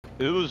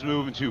It was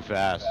moving too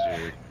fast,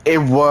 dude. It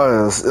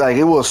was like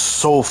it was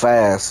so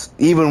fast,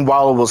 even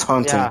while it was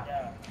hunting.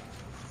 Yeah.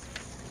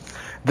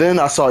 Then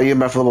I saw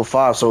EMF level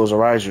 5, so it was a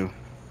Raiju.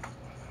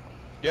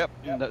 Yep,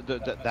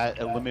 that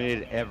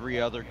eliminated every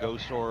other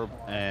ghost orb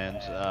and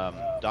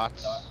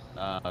Dot's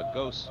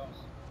ghost.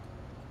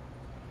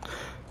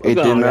 What's It going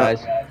did on, not.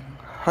 guys?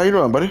 How you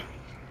doing, buddy?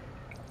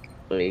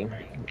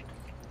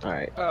 All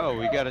right. Oh,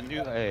 we got a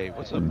new. Hey,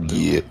 what's up, Blue?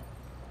 Yeah.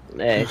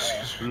 Hey,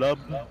 Blub,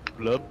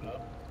 blub.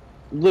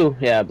 blue.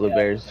 Yeah,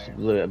 blueberries.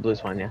 Blue's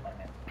fine. Yeah.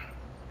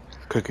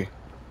 Cookie.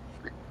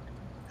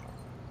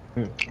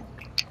 Hmm.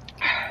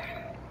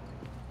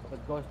 The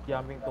ghost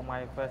jumping to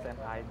my face and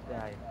I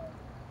die.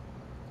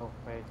 So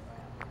face.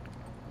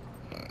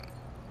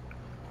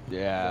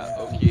 Yeah,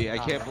 okay. I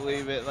can't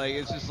believe it. Like,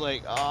 it's just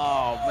like,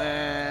 oh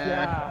man.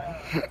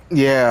 Yeah.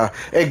 Yeah,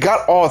 it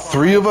got all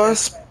three of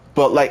us,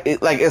 but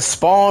it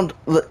spawned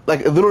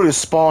like it literally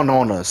spawned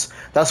on us.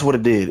 That's what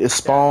it did. It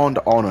spawned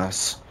on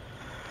us.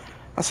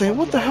 I say, Spawn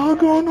what the behind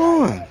hell me and I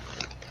going died. on?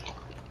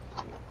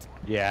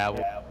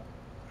 Yeah.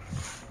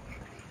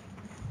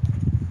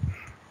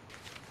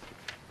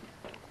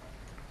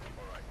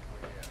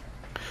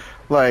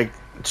 Like,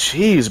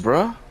 jeez,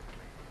 bruh.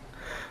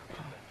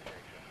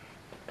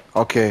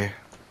 Okay.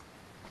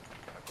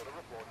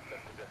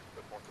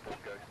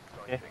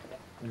 Okay.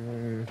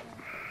 Mm,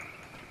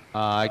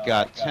 I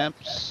got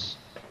temps.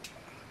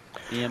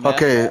 EMF.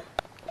 Okay.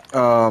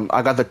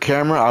 I got the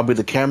camera. I'll be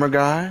the camera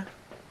guy.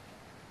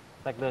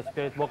 Take the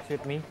spirit box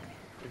with me.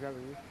 Is that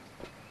you?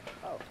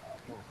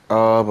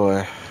 Oh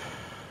boy.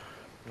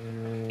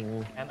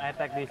 mm, And I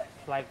take this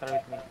slider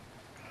with me.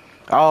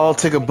 I'll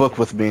take a book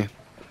with me.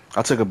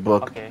 I'll take a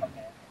book. Okay.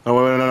 No,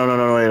 wait,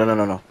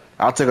 no.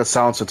 I'll take a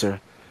sound sensor.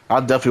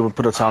 I'll definitely would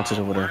put a sound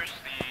sensor over there. Where's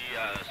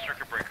the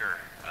circuit breaker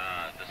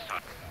this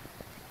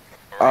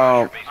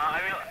time? Um,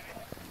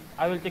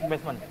 I will check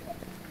basement.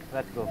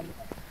 Let's go.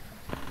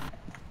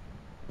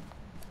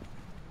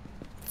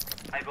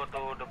 I go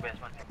to the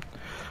basement.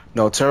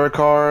 no tarot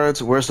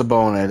cards. Where's the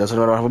bone at? Doesn't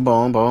matter. I have a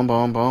bone. Bone.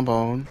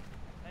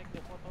 Take the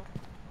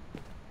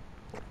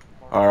photo.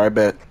 All right,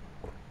 bet.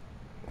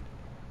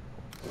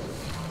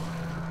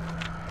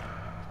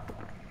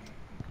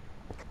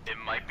 It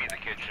might be the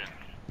kitchen.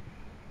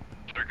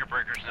 Circuit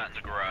breaker's not in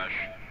the garage.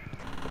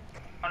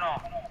 Oh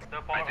no,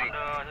 the power I think-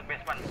 on the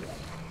basement.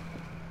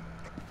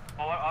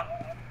 Power on.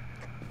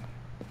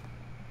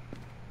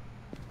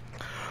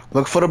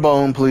 Look for the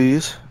bone,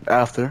 please.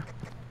 After.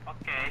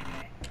 Okay.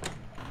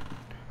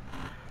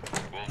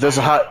 There's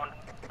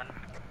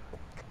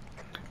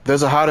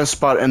a hiding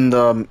spot in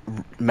the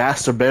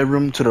master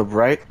bedroom to the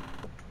right.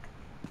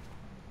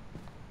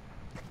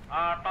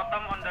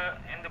 Totem on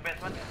in the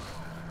basement.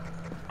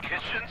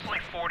 Kitchen's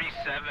like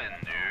 47,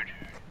 dude.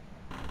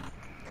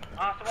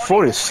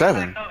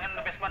 47? In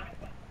the basement.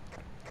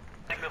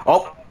 Take the Oh,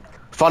 photo.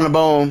 found the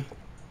bone.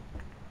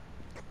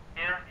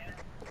 Here.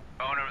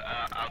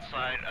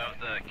 Outside of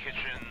the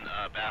kitchen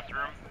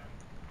bathroom.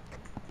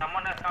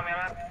 Someone has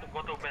camera to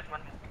go to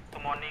basement to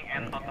morning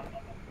and totem.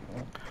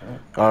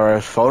 All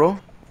right, photo.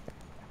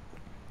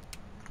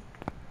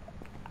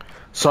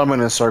 So I'm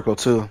in a circle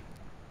too.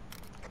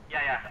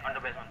 Yeah, on the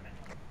basement.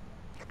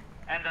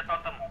 And the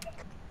totem.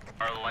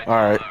 Our lights, All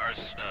right. our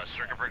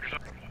circuit breakers.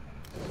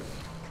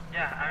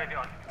 Yeah, already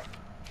on.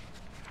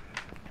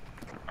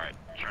 All right,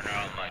 turn it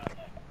on light.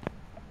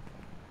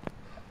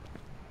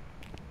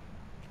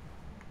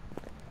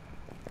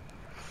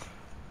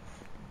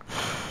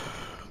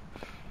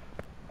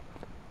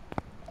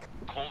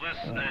 Coldest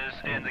is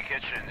in the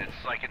kitchen.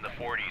 It's like in the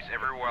 40s.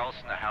 Everywhere else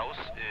in the house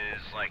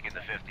is like in the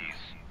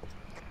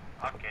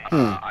 50s. Okay.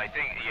 I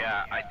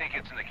think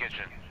it's in the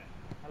kitchen.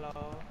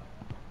 Hello.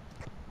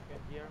 You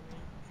can hear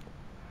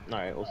me? all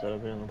right, we'll set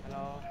up here.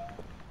 Hello.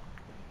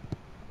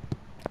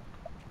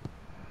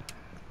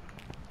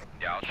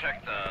 Yeah, I'll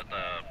check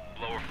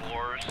the lower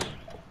floors.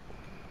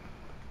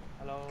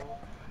 Hello.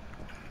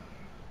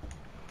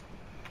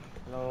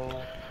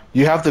 Hello.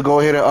 You have to go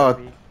ahead and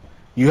Maybe.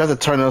 you have to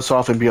turn this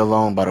off and be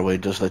alone. By the way,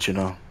 just to let you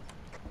know.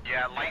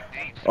 Yeah, light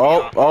needs to be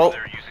Oh, off oh, over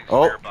there using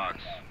oh. spirit box.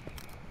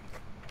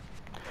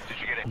 Did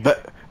you get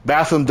it?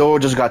 Bathroom door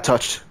just got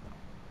touched.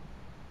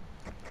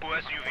 Who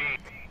has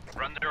UV?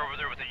 Run there over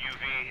there with a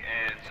UV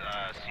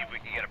and see if we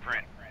can get a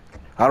print.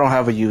 I don't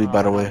have a UV,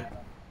 by the way.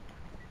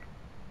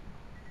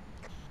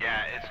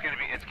 Yeah, it's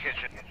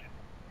kitchen.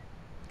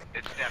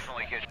 It's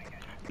definitely kitchen.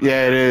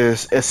 Yeah, it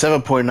is. It's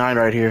 7.9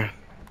 right here.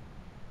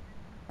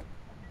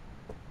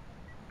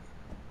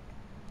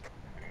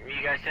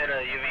 You guys said a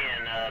UV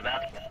in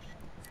bathroom?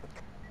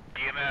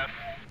 EMF.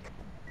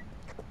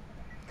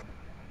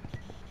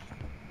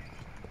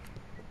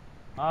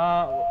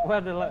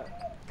 Where the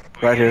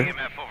Right here.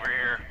 EMF over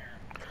here.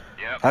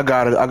 Yep. I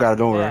got it.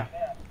 Don't worry. Yeah.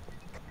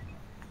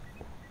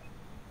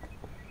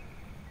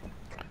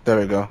 There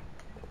we go.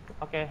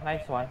 Okay,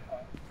 nice one.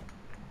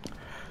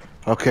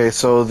 Okay,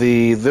 so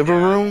the living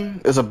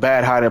room is a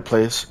bad hiding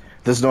place.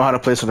 There's no hiding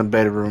place in the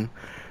bedroom.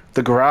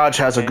 The garage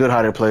has a Okay. good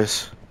hiding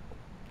place.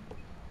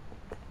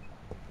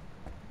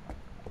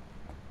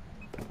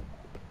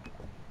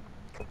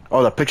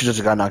 Oh, the picture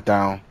just got knocked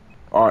down.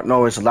 Or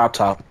no, it's a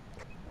laptop.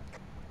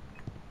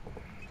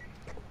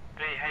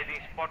 Okay,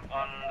 hiding spot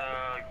on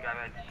the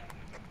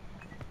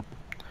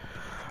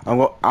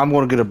garage. I'm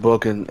gonna get a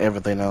book and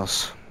everything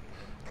else.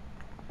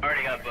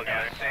 Already got a book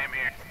out. Same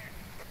here.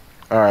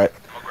 All right.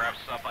 I'm gonna grab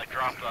stuff. I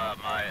dropped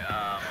my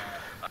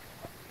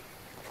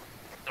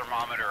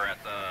thermometer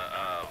at the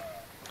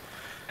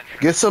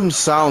entrance. Get some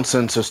sound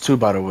sensors too,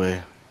 by the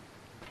way.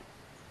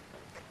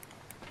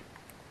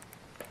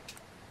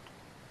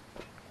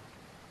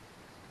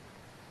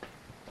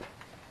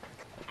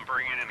 I'm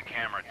bringing in a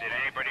camera. Did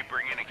anybody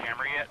bring in a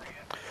camera yet?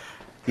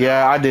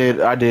 Yeah, I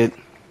did. I did.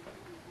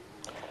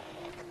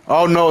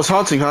 Oh no, it's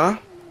hunting, huh?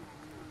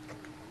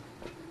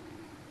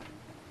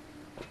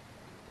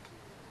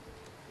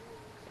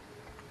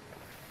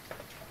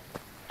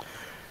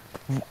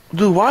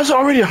 Dude, why is it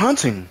already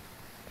hunting?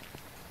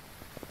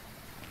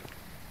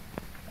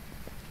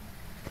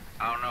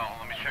 I don't know.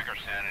 Let me check our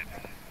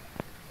sanity.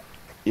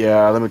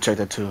 Yeah, let me check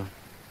that too.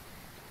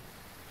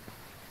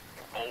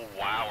 Oh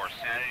wow, our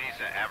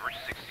sanity's at average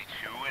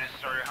 62 and it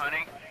started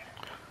hunting.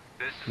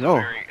 This is No.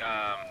 a very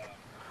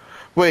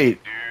Wait,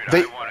 dude.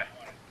 they I wanna.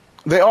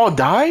 they all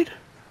died?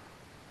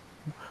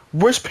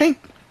 Where's Pink?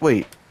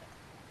 Wait.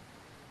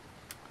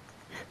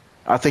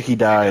 I think he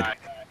died.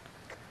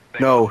 They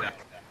No. both died.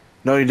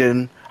 No, he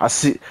didn't. I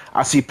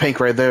see Pink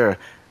right there.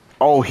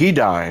 Oh, he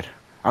died.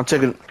 I'm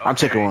taking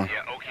Okay, one.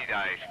 Yeah, Oki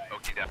died.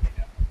 Oki died.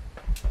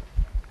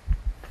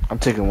 I'm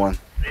taking one.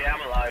 Yeah,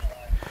 I'm alive.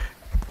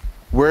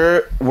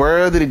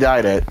 Where did he die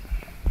at?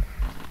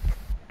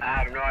 I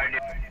have no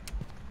idea.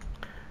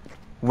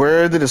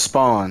 Where did it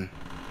spawn?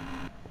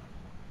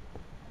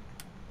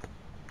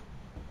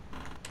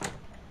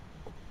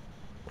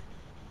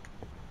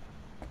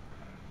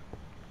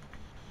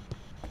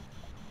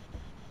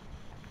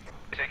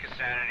 Take a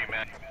sanity,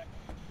 man.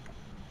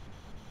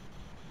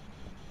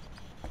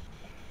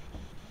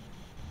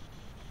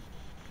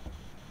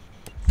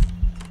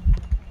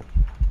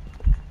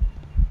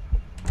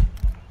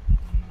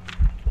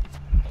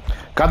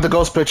 Got the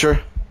ghost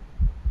picture.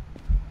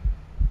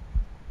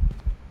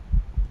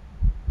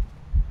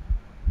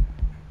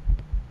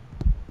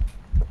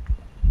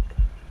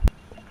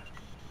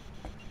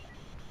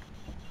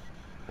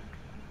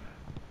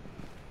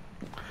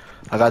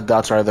 I got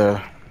dots right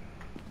there.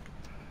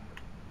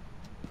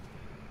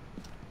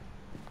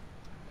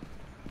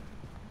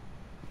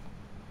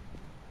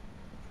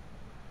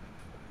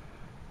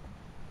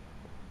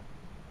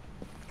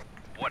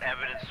 What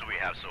evidence do we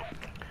have so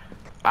far?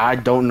 I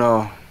don't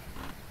know.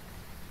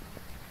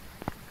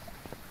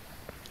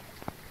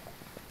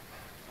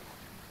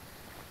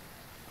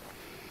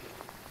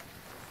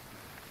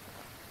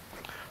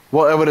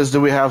 What evidence do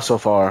we have so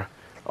far?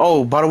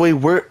 Oh, by the way,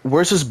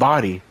 where's his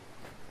body?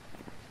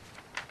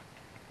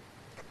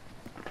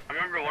 I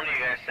remember one of you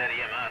guys said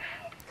EMF.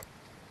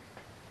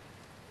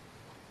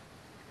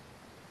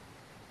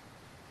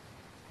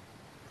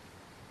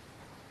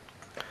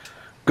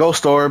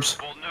 Ghost orbs.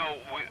 Well, no,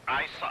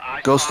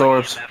 I Ghost saw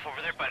orbs. EMF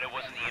over there, but it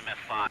wasn't EMF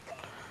 5.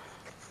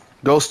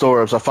 Ghost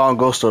orbs. I found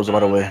ghost orbs, by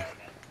the way.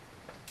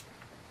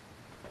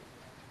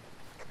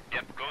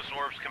 Yep, ghost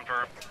orbs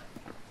confirmed.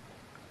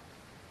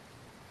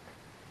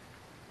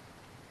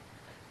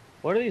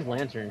 What are these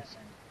lanterns?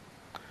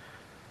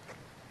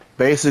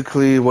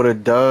 Basically, what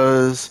it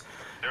does,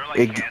 They're like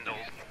It- candles.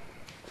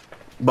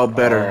 but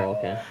better. Oh,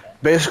 okay.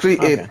 Basically,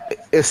 Okay.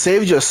 it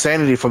saves your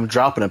sanity from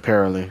dropping.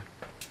 Apparently.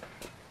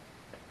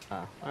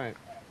 Ah, alright.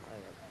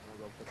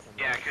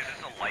 Yeah, because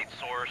it's a light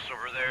source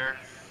over there.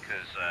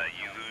 Because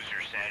you lose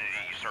your sanity,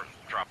 you start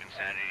dropping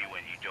sanity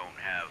when you don't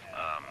have,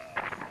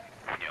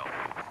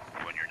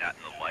 when you're not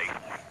in the light.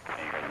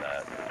 Even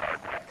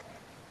that.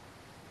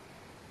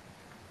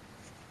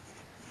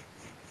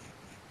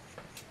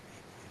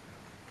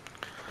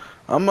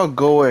 I'm gonna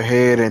go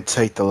ahead and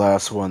take the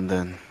last one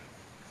then.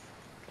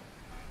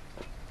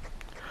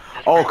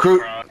 Oh,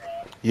 crew.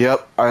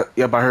 Yep, I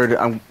heard it.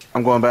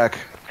 I'm going back.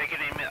 Take an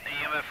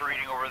EMF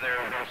reading over there.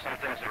 There's some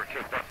things that were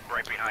kicked up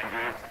right behind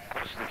you.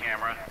 Close to the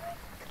camera.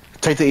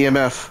 Take the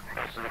EMF.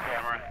 Close to the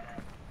camera.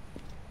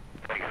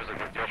 I think it was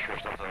like a dish or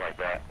something like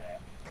that.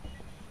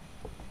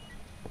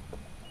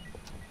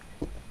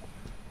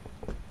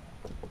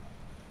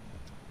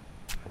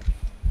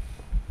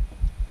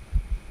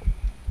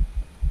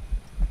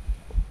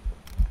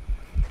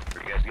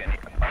 Are you guys getting?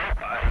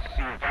 I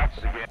see dots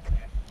again.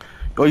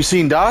 Oh, you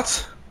seen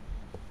dots?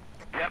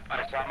 Yep,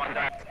 I saw my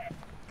dot.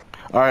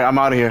 All right, I'm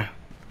out of here.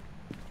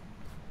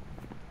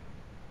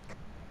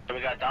 So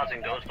we got dots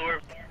and ghost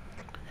orb.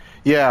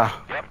 Yeah.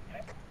 Yep.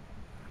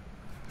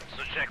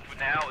 So check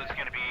now is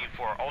going to be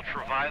for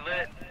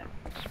ultraviolet,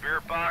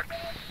 spirit box,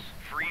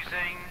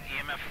 freezing,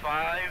 EMF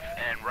 5,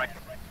 and right.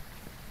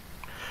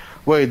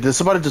 Wait, did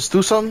somebody just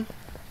do something?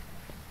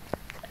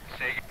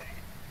 Say,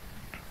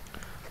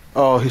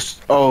 Oh, he's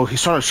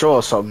trying to show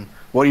us something.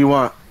 What do you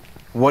want?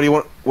 What do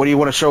you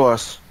want to show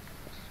us?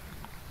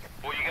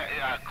 well, you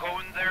got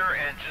code in there,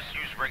 and just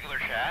use regular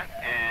chat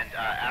and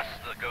ask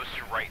the ghost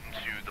to write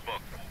into the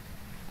book.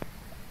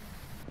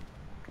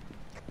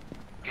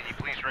 Can you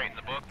please write in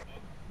the book?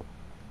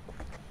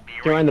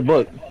 Can write in the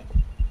book.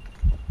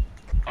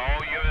 Oh,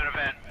 you have an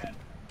event.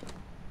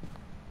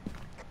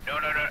 No,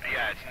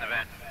 yeah, it's an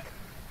event.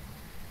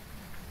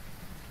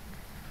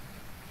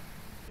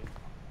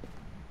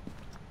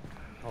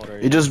 How old are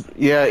you?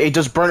 It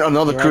just burnt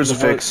another Can you write in the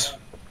crucifix. book?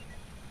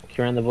 Can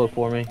you write in the book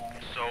for me?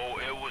 So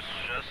it was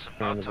just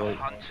Around about the to book.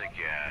 hunt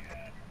again.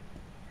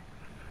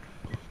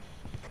 We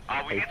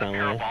Are you need the telling me?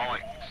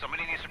 parabolic.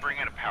 Somebody needs to bring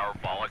in a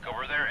parabolic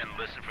over there and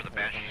listen for the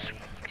banshees.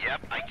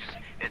 Yep,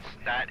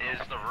 that is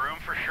the room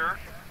for sure.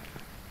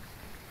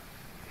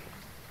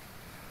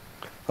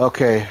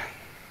 Okay.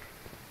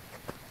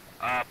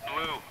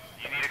 Blue,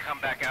 you need to come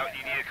back out.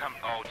 You need to come.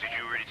 Oh, did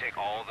you already take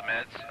all the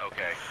meds?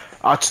 Okay.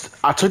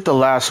 I took the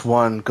last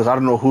one because I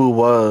don't know who it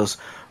was.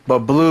 But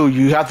Blue,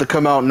 you have to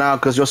come out now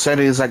because your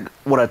sanity is like,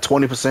 what, at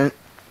 20%?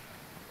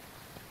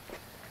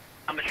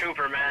 I'm a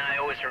trooper, man. I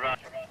always survive.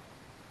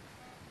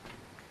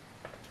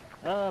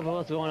 But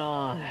what's going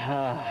on?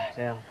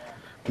 Damn.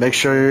 Make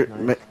sure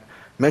Nice.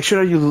 make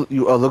sure you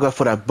look out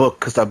for that book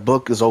because that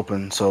book is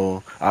open.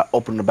 So I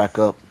opened it back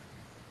up.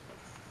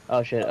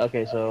 Oh shit.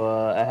 Okay, so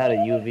I had a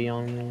UV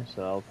on me,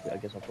 so I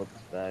guess I'll put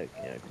this back.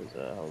 Yeah, because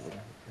I was looking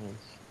for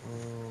prints.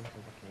 Since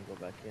I can't go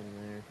back in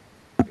there,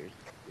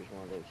 here's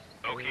one of those.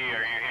 Okay, are you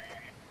here?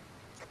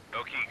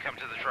 Okay, come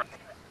to the truck.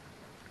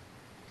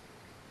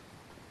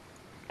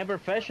 In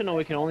professional,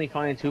 we can only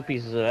find 2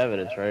 pieces of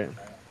evidence, right?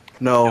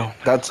 No, Nope,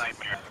 that's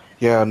nightmare.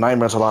 yeah.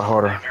 Nightmare's a lot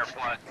harder. Nightmare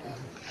plot.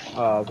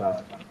 Oh, okay.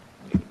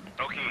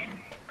 Okay,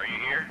 are you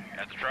here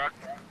at the truck?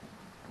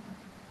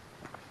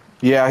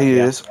 Yeah, he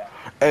Yeah. is.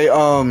 Hey,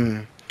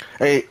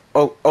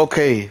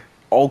 okay.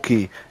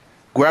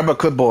 Grab a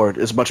clipboard.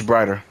 It's much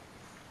brighter.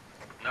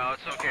 No,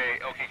 it's okay.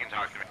 Okay, can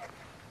talk to me.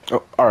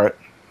 Oh, all right.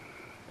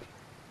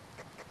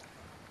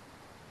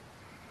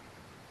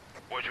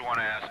 What'd you want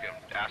to ask him?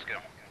 Ask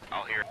him.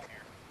 I'll hear.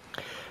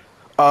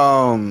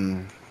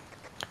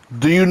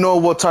 Do you know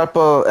what type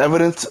of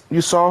evidence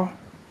you saw?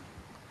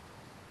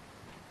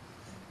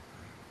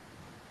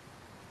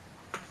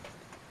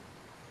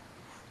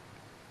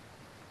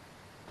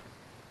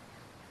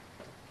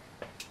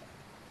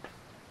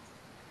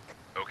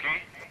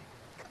 Okay.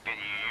 Can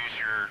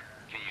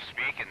you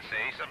speak and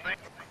say something?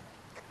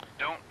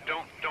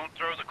 Don't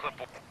throw the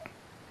clipboard.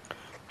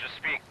 Just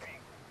speak.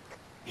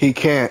 He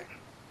can't.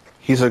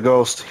 He's a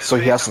ghost, Just so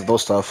he say has to something. know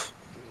stuff.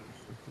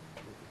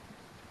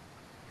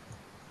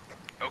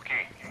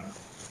 Okay.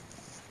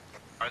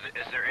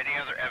 Is there any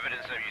other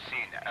evidence have you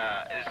seen?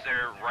 Is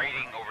there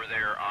writing over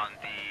there on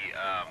the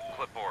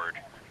clipboard,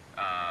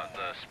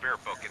 the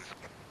spirit book? And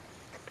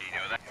do you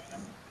know that?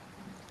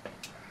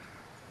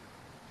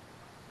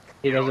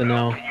 He You don't doesn't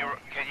know.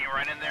 Can you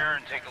run in there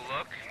and take a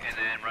look and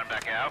then run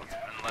back out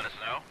and let us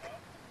know?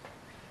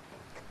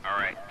 All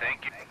right.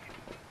 Thank you.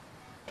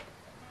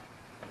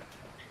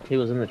 He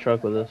was in the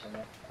truck with us.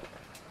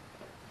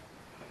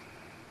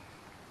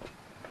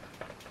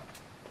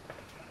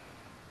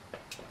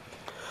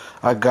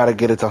 I gotta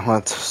get it to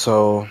Hunt.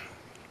 So,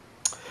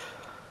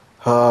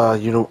 do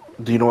you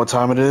know what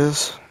time it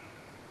is?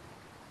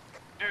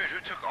 Dude, who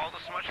took all the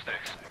smudge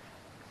sticks?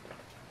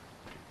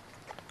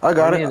 I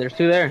got I mean, it. there's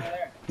 2 there.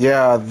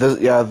 Yeah,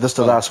 this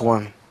the Oh. last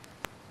one.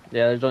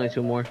 Yeah, there's only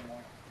 2 more.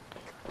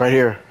 Right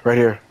here. All right, Right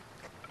here.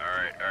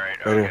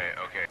 okay.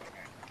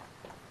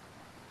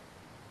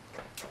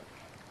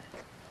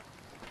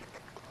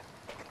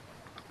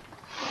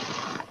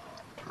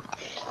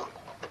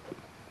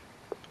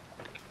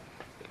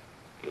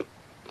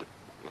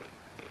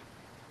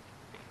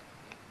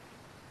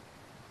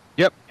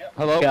 Yep.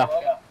 Hello? Yeah.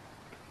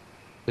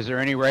 Is there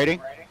any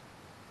writing?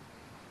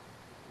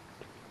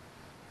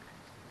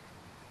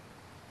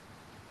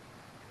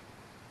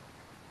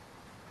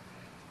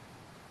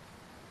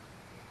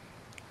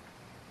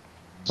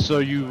 So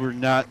you were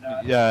not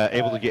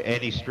able to get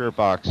any spirit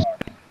box.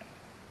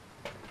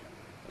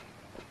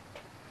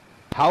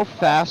 How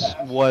fast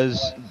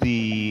was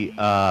the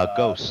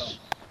ghost?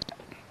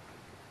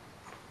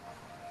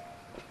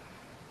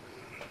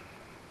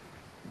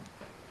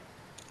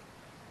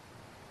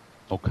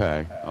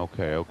 Okay.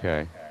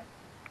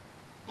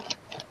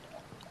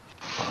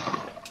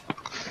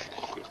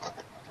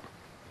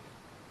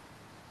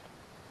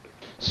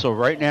 So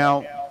right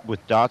now,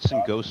 with dots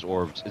and ghost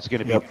orbs, it's going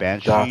to be Yep,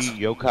 Banshee, dots.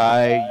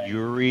 Yokai,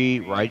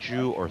 Yuri,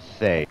 Raiju, or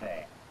Thay.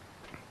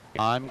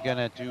 I'm going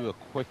to do a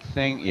quick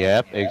thing.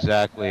 Yep,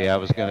 exactly. I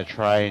was going to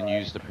try and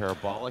use the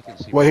parabolic and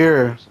see if Well, I can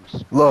here. hear some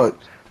screams. Look,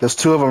 there's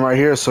 2 of them right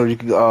here, so you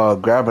can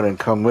grab it and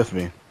come with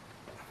me.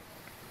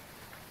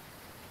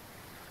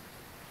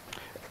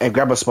 And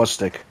grab a smudge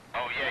stick.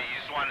 Oh yeah, you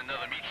just want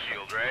another meat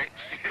shield,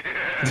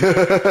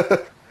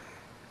 right?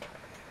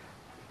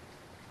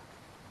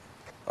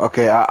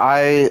 Okay,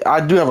 I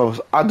do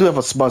have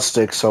a smudge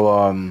stick, so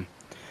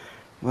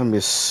let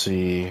me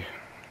see.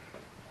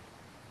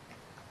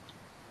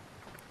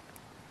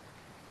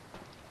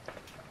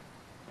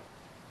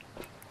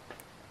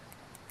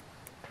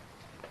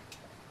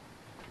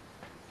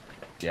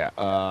 Yeah.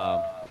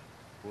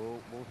 We'll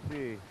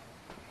see.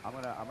 I'm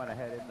gonna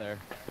head in there.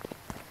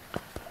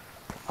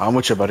 I'm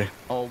with you, buddy.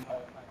 Oh,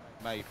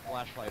 My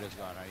flashlight is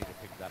gone. I need to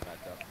pick that back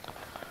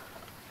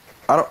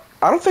up.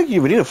 I don't think you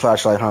even need a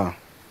flashlight, huh?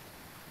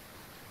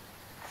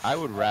 I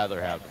would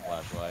rather have the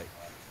flashlight.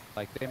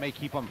 Like they may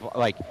keep them.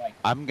 Like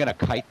I'm gonna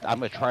kite. I'm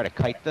gonna try to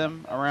kite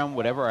them around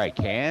whatever I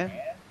can.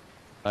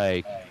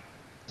 Like,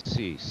 let's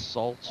see,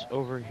 salt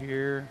over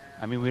here.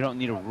 I mean, we don't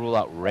need to rule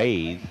out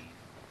Wraith,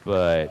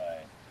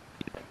 but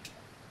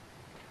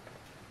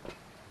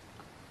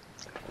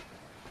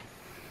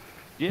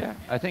yeah,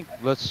 I think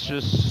let's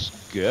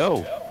just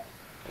go.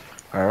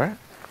 All right.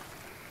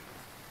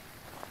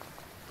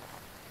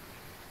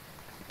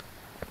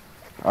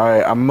 All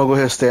right. I'm gonna go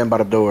ahead and stand by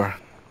the door. I'm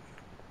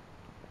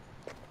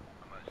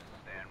gonna just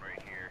stand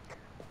right here.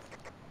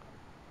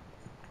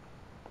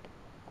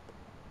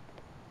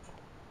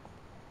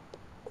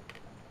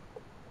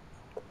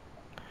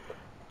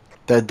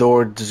 That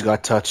door just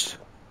got touched.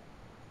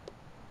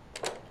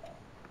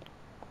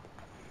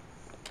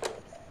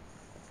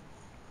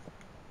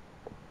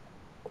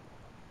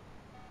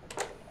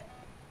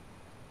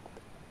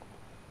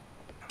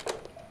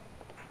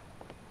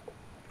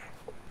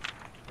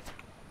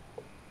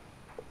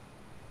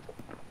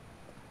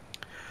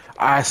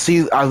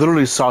 I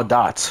literally saw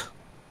dots.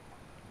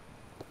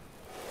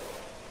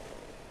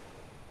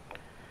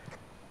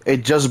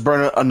 It just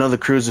burned another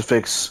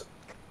crucifix.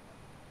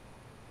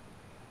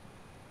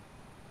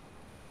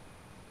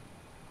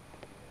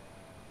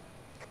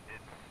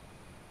 It's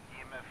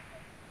EMF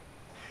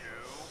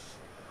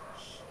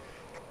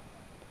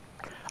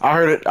 2. I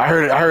heard it. I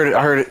heard it. I heard it.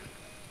 I heard it.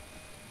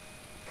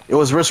 It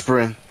was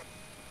whispering.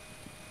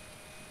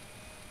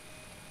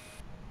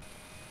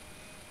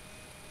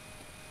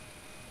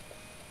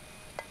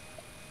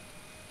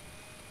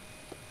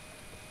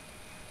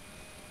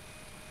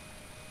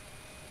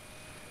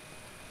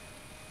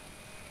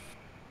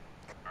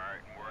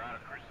 Alright, we're out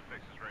of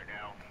crucifixes right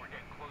now. We're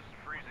getting close to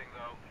freezing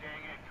though.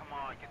 Dang it, come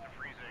on, get to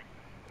freezing.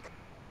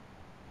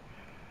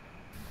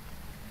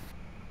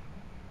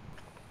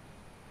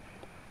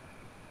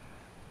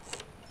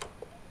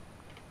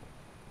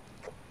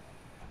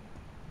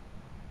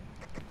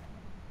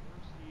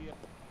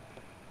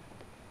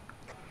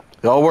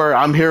 Don't worry.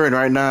 I'm hearing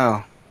right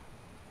now.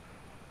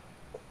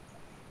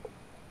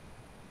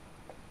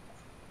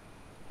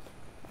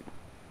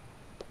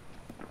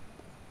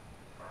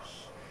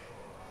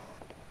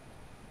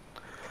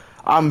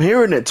 I'm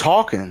hearing it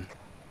talking.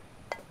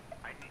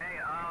 Hey,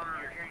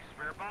 You're hearing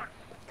spirit box?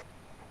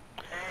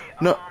 hey,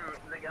 No.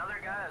 the other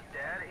guy is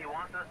dead. He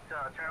wants us to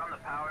turn on the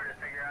power to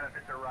figure out if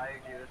it's a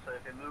Raiju. So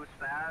if it moves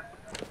fast,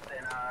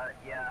 then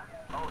yeah.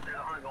 Oh, there's a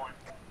hunt going.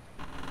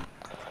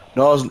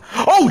 No.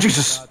 Oh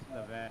Jesus! Shots in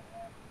the vent.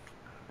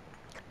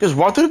 Just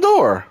walk through the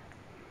door.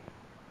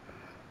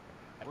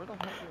 Where the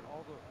heck did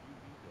all the UV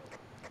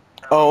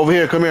go? Oh, over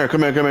here. Come here.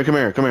 Come here. Come here. Come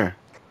here. Come here.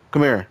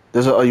 Come here.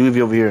 There's a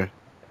UV over here.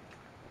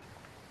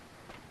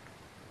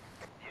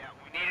 Yeah,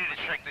 we needed to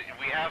check that.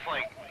 We have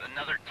like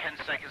another 10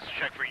 seconds to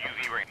check for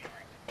UV right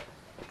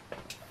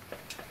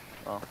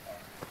now.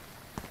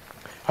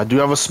 I do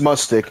have a smudge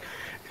stick.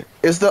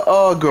 Is the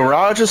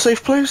garage a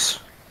safe place?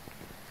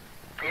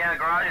 Yeah,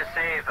 garage is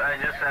safe.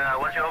 Just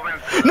once you open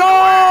the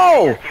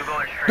No! door, just keep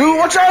going straight. Dude,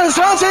 watch out! It's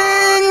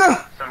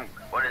hunting! Some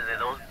what is it?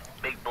 Those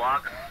big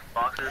boxes.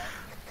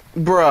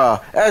 Bruh,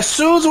 as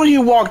soon as when he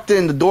walked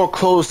in, the door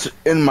closed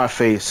in my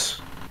face.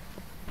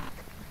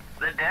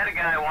 The dead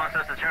guy wants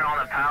us to turn on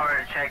the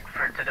power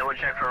to double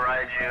check for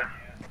Raiju.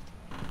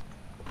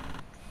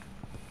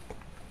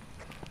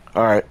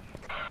 Alright.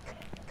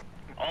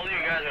 All of you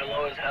guys are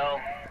low as hell.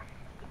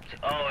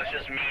 Oh, it's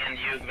just me and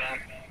you, man.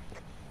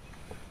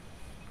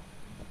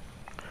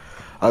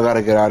 I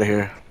gotta get out of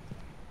here.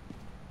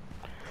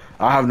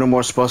 I have no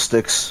more smudge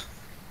sticks.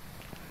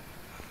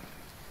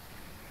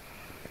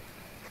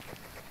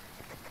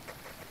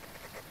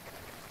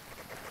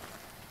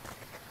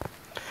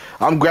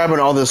 I'm grabbing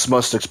all the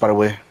smudge sticks, by the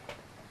way.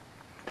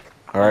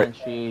 Alright.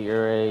 Banshee,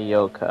 you're a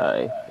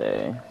yokai.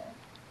 Day.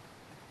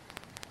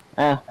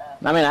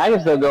 I mean, I can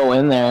still go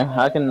in there.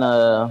 I can,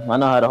 I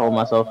know how to hold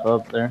myself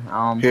up there.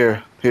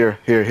 Here.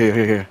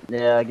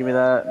 Yeah, give me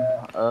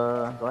that.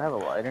 Do I have a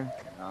lighter?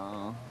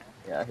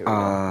 Yeah, here we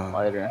go.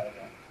 Lighter.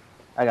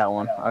 I got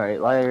one. Alright,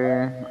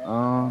 lighter.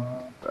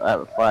 I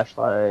have a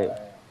flashlight.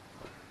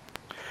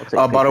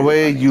 By the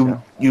way,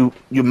 you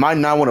might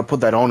not want to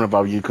put that on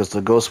about you because the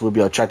ghost will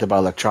be attracted by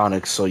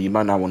electronics, so you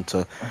might not want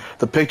to.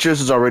 The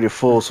pictures is already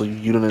full, so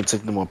you don't need to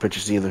take no more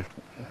pictures either.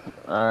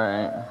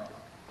 Alright.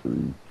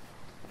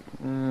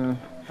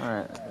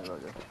 Alright.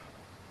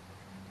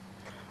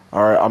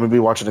 Alright, I'm gonna be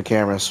watching the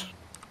cameras.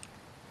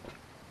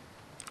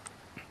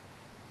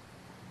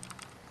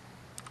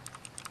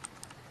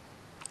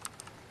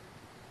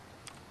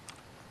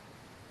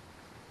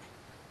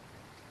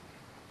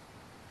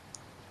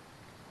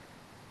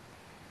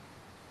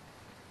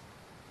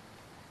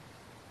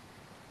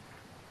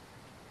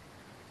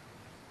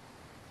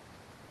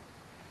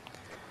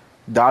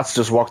 Dots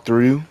just walk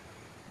through you.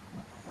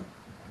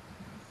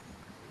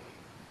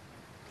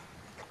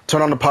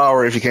 Turn on the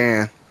power if you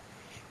can.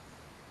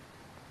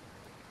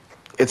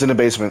 It's in the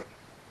basement.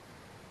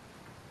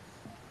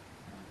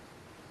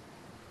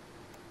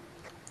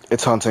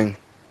 It's hunting.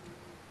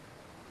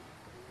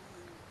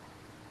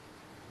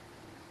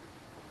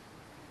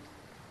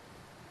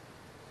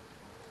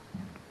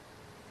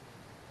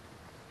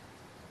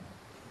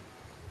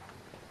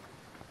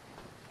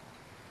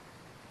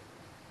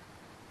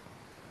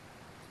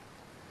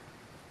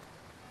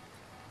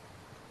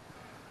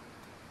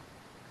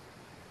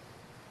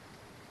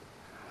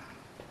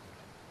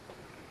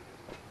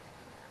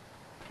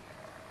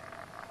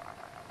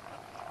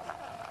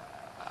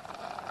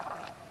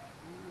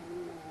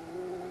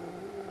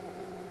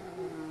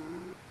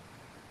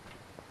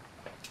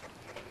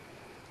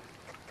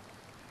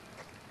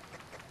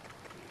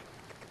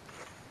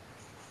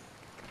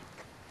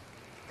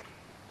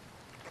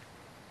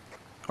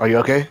 Are you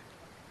okay?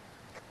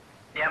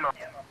 Yeah,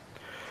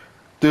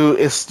 Dude,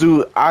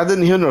 I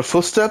didn't hear no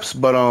footsteps,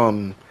 but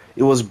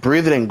it was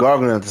breathing and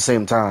gargling at the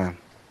same time.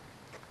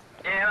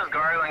 yeah, it was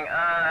gargling.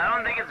 I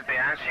don't think it's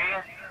Banshee.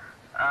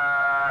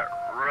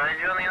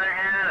 Raiju on the other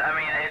hand, I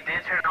mean, it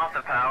did turn off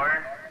the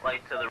power,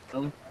 like, to the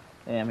room.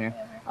 Yeah, I'm here.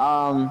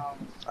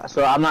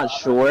 So I'm not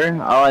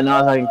sure. All I know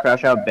is I can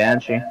crash out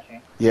Banshee.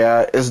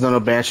 Yeah, it's not a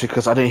banshee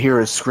because I didn't hear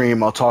it scream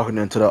while talking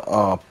into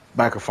the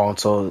microphone,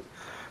 so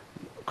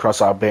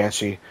cross out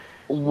banshee.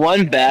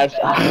 One bad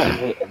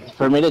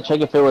for me to check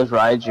if it was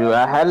Raiju.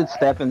 I had it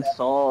step and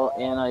saw,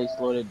 and I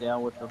slowed it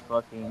down with the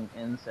fucking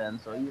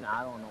incense. So even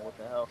I don't know what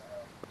the hell.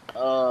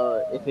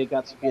 If it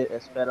got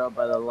sped up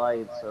by the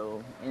light.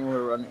 So and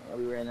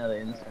we ran out of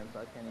incense. So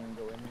I can't even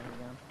go in here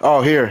again.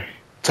 Oh, here,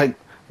 take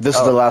this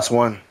is the Oh, last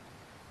one.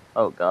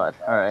 oh God.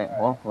 All right.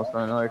 Well, let's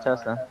run another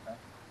test then.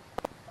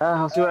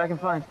 I'll see what I can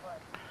find.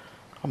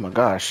 Oh my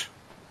gosh.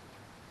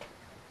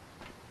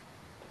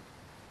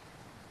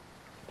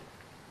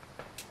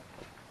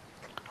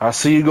 I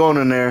see you going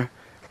in there.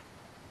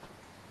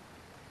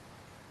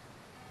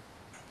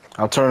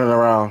 I'll turn it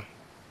around.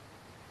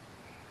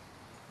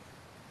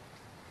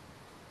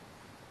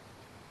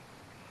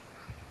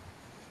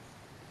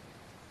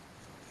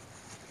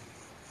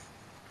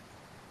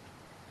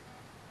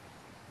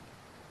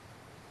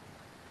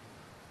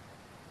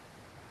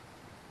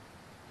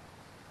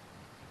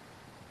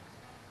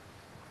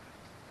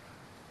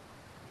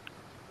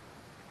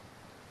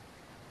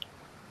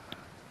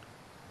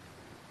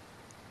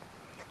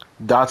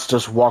 Dots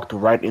just walked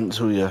right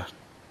into you.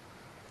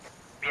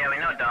 Yeah, we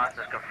know Dots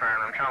is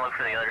confirmed. I'm trying to look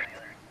for the others.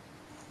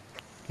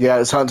 Yeah,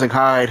 it's hunting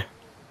hide.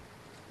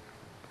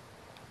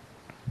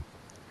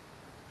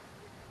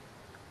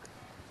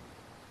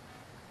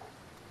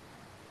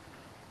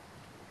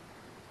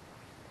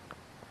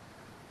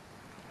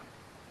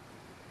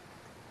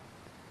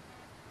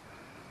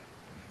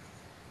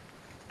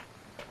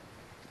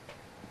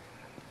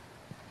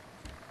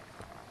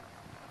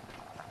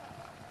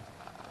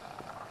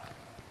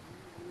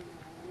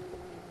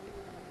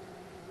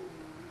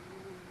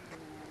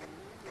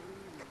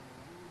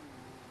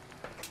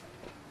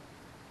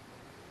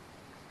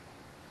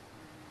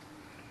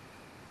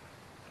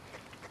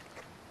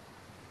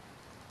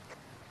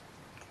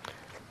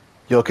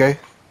 You okay?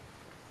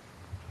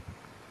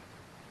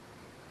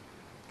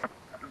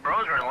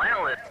 Bros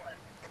relentless.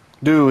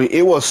 Dude,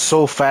 it was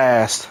so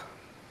fast.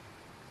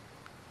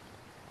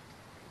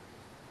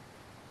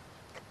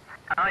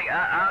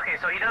 Okay,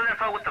 so he doesn't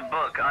fuck with the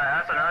book.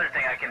 That's another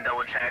thing I can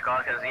double check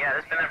on, because, yeah,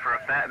 it's been there for a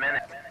fat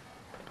minute.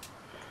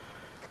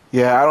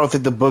 Yeah, I don't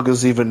think the book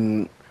is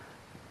even.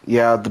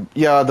 Yeah,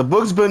 the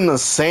book's been in the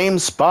same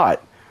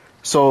spot,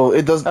 so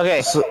it does.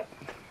 Okay. So,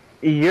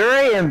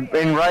 Yuri and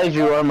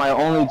Raiju are my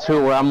only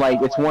two where I'm like,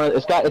 it's a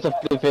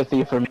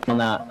 50-50 for me on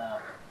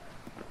that.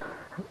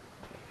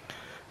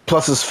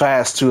 plus, it's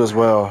fast too as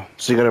well.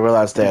 So you gotta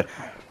realize that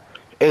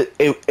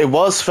it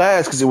was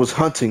fast because it was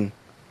hunting.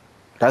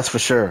 That's for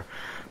sure.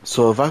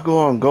 So if I go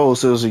on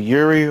Ghost, it was a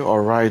Yuri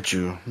or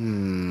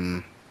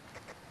Raiju.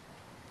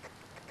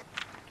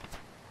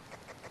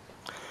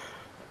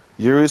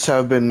 Yuris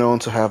have been known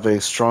to have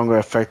a stronger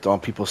effect on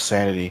people's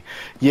sanity.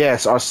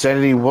 Yes, our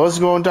sanity was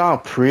going down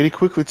pretty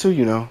quickly too,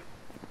 you know.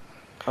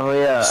 Oh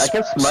yeah, I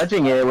kept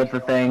smudging it with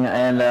the thing,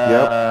 and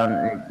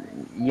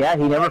yeah,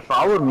 he never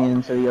followed me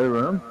into the other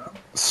room.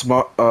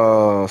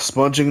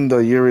 Smudging the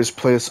Yuri's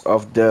place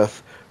of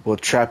death will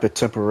trap it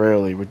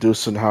temporarily,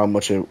 reducing how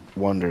much it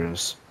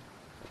wanders.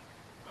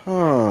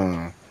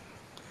 Huh.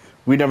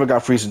 We never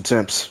got freezing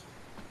temps.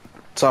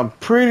 So I'm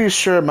pretty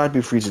sure it might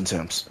be freezing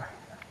temps.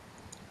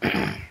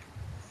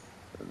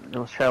 It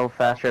will travel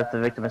faster if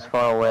the victim is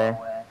far away.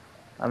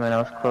 I mean, I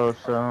was close,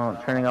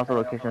 so turning off the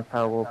location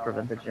power will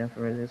prevent the gym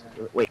from releasing.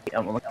 Wait,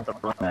 I'm looking at the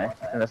wrong guy. I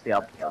think that's the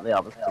opposite.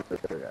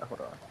 Hold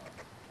on.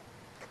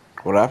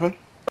 What happened?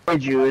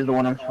 Raiju is the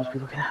one I'm supposed to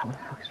be looking at. What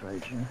the fuck is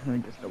Raiju? Let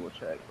me just double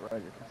check. Raiju,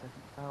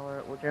 consistent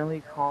power. Will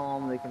generally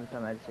calm. They can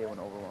become agitated when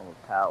overwhelmed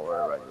with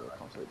power. Raiju will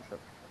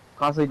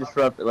constantly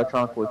disrupt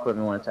electronic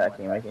equipment when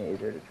attacking, making it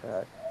easier to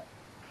track.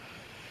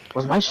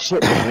 Was my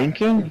shit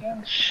blinking?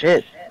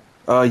 Shit.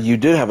 You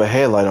did have a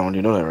headlight on,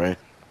 you know that, right?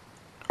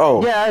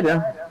 Oh. Yeah, I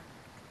do.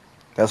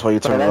 That's why you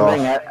turned it off.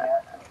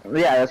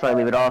 Yeah, that's why I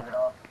leave it off.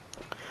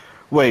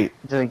 Wait.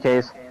 Just in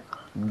case.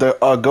 The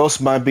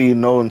ghost might be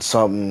knowing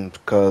something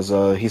because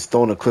he's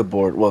throwing a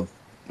clipboard. Well,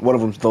 one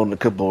of them's throwing the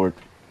clipboard.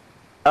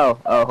 Oh,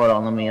 hold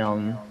on. Let me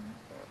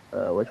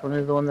which one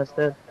is the one that's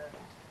dead?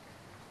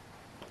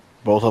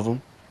 Both of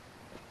them.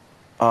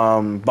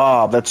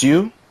 Bob, that's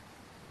you?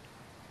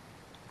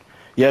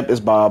 Yep, it's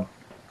Bob.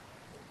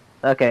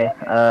 Okay.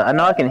 I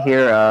know I can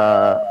hear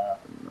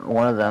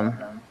one of them,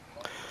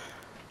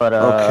 but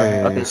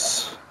Okay. okay.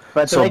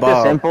 But to So make this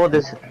Bob, simple,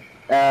 just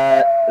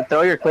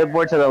throw your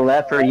clipboard to the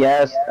left for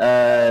yes,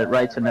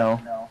 right to no.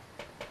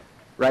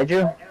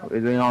 Raiju? We're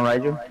doing on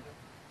Raiju?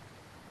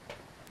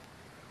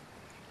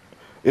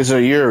 is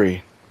it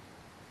Yuri?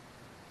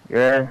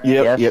 You're Yep,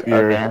 yes? yep,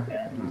 Yuri.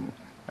 Okay.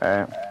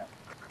 Alright.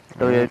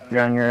 So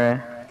you're on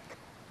your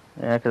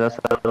yeah, because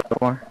that's a little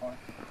more.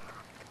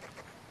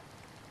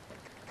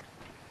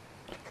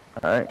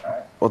 Alright.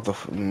 What the?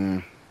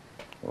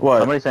 What?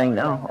 Somebody's saying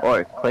no.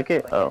 Or click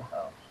it. Oh.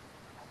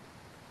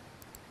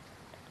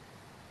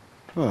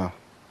 Huh.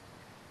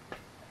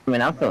 I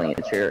mean, I'm feeling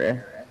it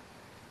here.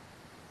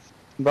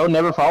 Bro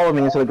never followed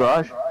me into the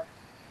garage.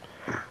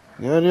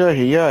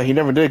 Yeah. He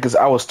never did because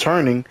I was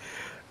turning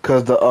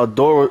because the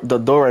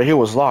door right here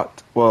was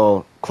locked.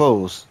 Well,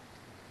 closed.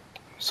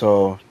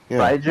 So yeah.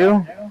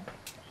 Raiju?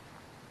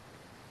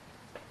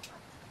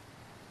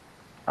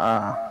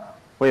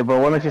 Wait,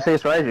 but what makes you say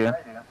it's Raiju?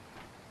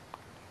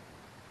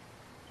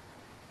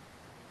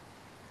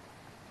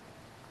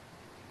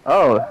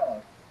 Oh.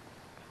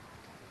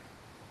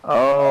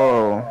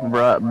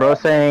 Oh, bro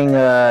saying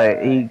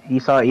he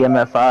saw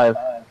EMF 5.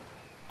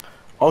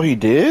 Oh, he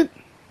did?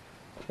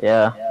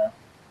 Yeah,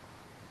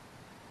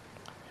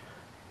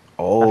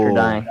 Oh. after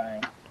dying.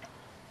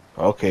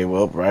 Okay,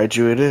 well,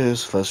 Raiju it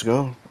is. Let's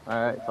go.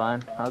 Alright,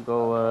 fine. I'll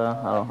go,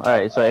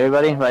 alright, so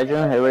everybody, Raiju,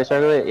 everybody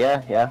started it?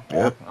 Yeah.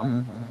 Yep.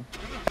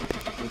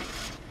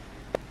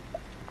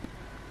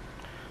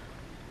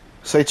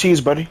 Say cheese,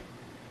 buddy.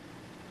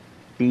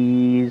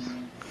 Cheese.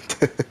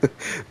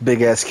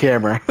 Big ass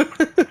camera.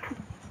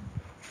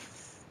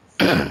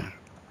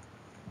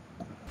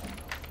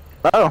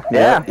 Oh,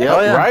 yeah. Yep.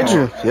 Oh, yeah.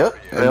 Raiju. Yep.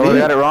 We only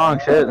got it wrong,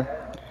 shit.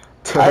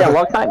 I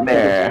unlocked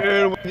Nightmare.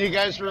 Dude, when you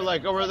guys were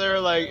like over there,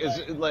 like, is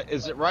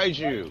it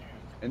Raiju?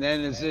 And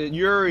then is it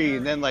Yuri?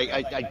 And then like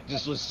I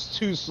just was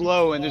too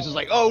slow, and it's just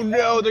like, oh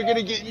no, they're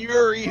gonna get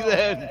Yuri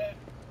then.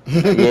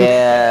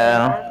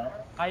 Yeah.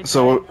 I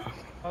So-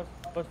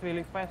 was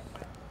really fast.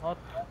 Not,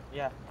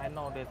 yeah, I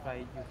know that I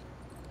use.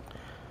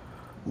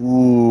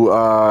 Ooh,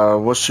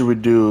 what should we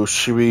do?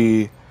 Should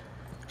we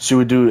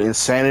do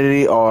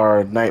insanity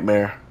or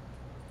nightmare?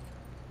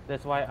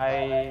 That's why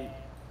I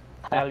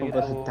tell you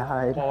Half of to us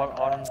died. power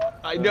on.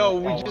 I know,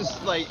 we power.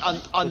 just like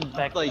on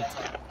Attack. like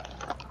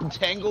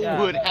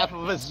Tanglewood, half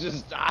of us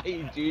just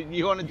died, dude.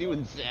 You want to do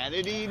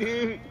insanity,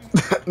 dude?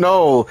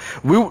 No,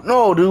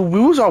 dude. We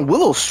was on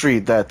Willow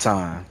Street that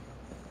time.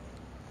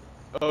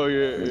 Oh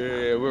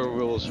yeah, we're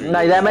Willow Street.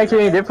 Like, that makes it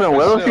any different.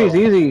 Willow Still.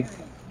 Street's easy.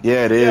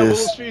 Yeah, it Yeah, Willow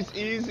is. Street's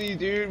easy,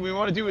 dude. We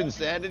want to do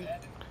insanity.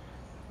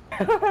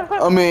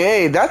 I mean,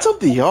 hey, that's up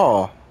to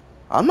y'all.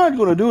 I'm not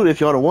gonna do it if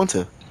y'all don't want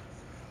to.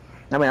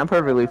 I mean, I'm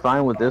perfectly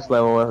fine with this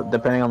level,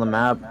 depending on the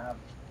map.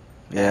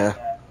 Yeah.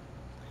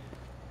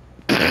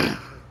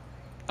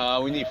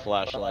 We need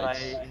flashlights.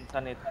 Try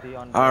insanity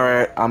on. All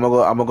right, I'm gonna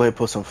go ahead and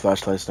put some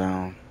flashlights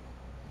down.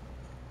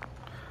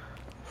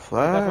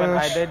 Because when I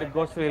Flash. did, it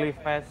goes really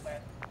fast.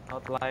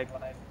 Not like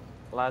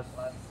last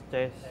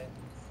chase.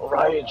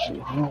 Right.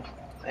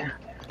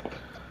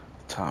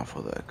 Time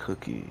for that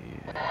cookie.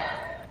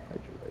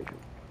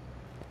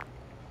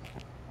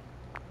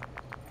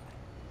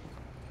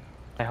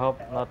 I hope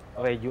not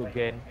Reju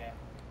again.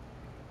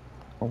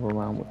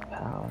 Overwhelmed with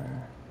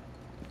power.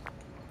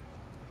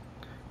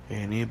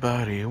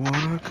 Anybody want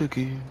a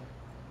cookie?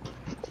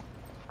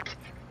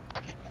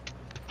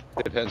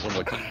 Depends on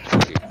what kind of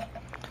cookie.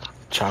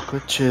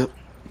 Chocolate chip.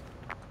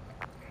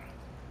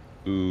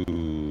 Ooh.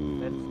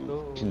 Let's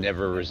go. Can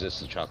never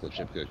resist a chocolate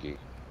chip cookie.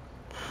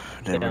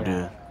 Never Yeah.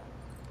 did.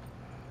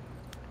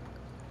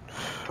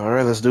 All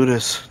right, let's do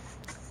this.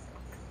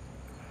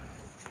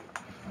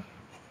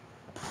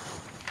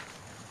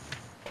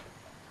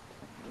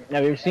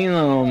 Have you seen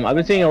I've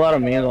been seeing a lot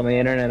of memes on the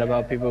internet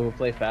about people who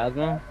play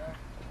Phasmo,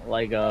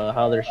 like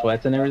how they're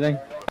sweats and everything.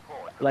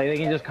 Like they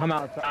can just come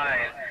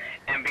outside.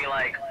 And be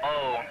like,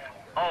 oh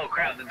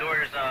crap, the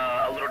door's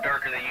a little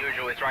darker than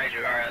usual. It's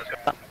Raiju. Alright,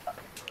 let's go.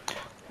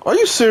 Are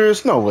you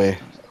serious? No way.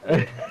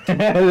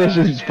 This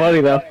is funny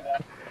though. But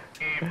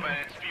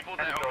it's people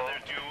that over there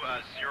do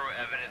zero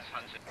evidence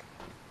hunting.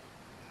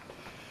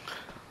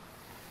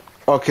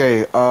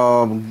 Okay.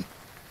 I'm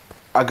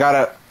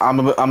gonna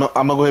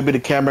go ahead and be the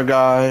camera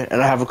guy,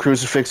 and I have a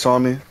crucifix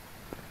on me. I'm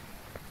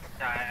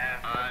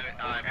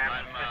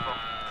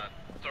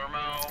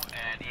Thermo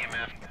and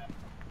EMF.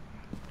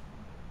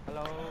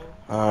 Hello.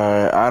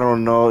 Alright, I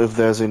don't know if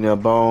there's any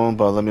bone,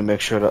 but let me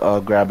make sure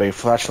to grab a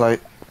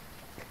flashlight.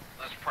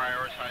 Let's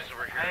prioritize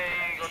over here.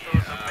 Hey, go to the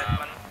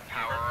basement.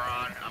 Power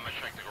on. I'm gonna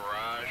check the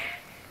garage.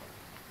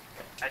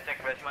 I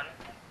check basement.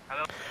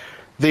 Hello?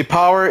 The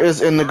power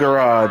is in the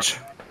garage.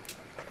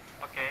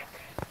 Okay.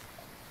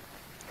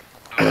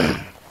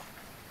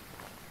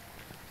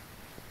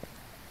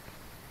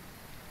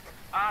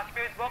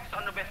 spirit box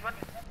on the basement.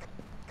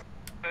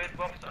 Spirit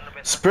box on the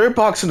basement. Spirit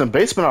box in the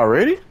basement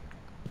already?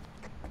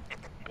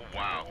 Oh,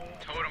 wow.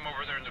 Totem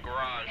over there in the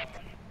garage.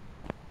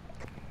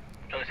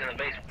 So it's in the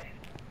basement.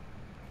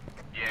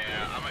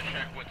 Yeah, I'm gonna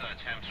check with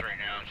temps right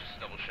now, just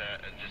double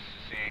check, just to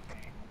see.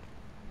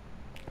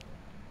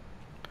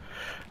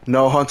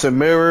 No haunted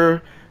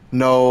mirror,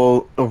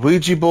 no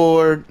Ouija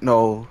board,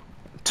 no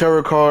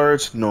tarot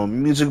cards, no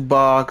music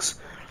box.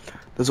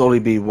 There's only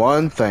be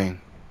one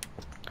thing.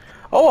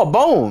 Oh, a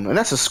bone, and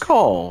that's a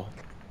skull.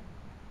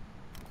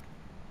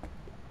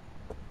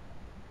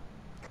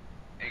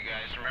 Hey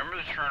guys, remember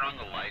to turn on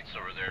the lights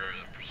over there,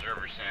 the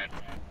preserver stand.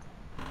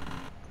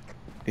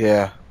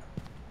 Yeah.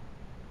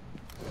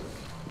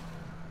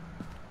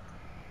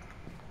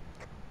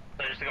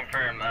 So just to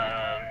confirm,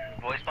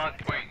 voice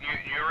box? Wait,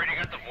 you already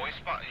got the voice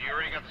box, you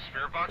already got the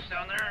spirit box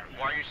down there?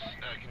 Why are you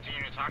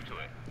continuing to talk to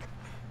it?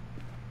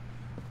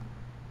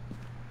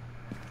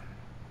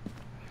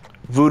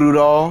 Voodoo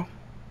doll.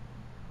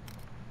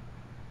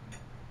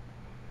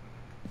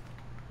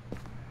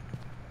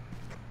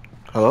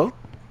 Hello?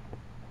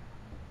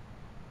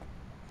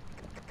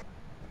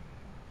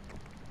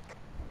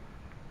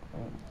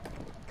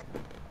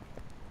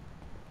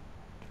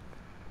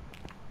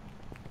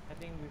 I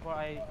think before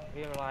I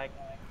hear like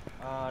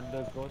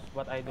the ghost,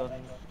 but I don't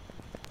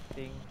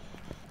think.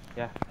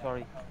 Yeah,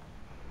 sorry.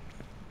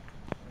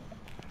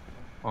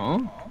 Huh?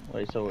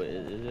 Wait, so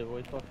is it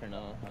voice box or no?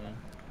 I mean,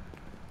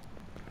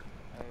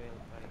 I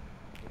will try.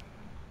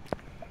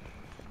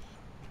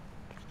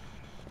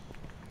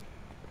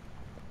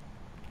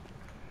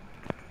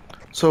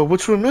 So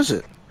which room is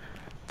it?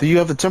 Do you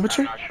have the I'm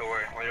temperature? not sure.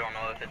 We don't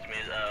know if it's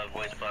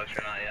voice box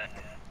or not yet.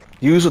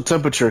 Use the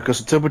temperature, because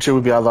the temperature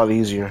would be a lot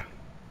easier.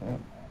 Yeah,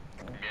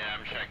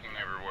 I'm checking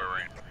everywhere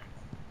right now.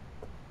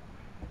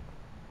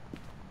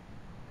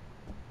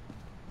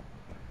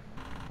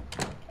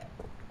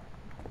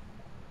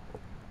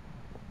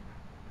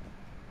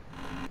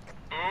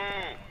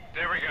 Ooh,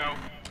 there we go.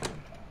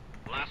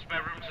 Last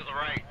bedroom to the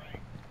right.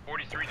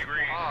 43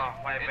 degrees. Oh,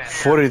 my bad. It's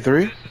here.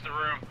 43? This is the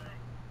room.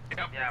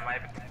 Yep. Yeah, my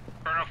bad.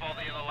 Turn off all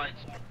the other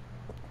lights.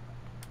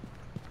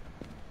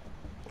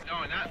 No,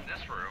 not in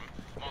this room.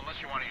 Well,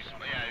 unless you want to use,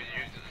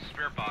 use the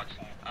spirit box.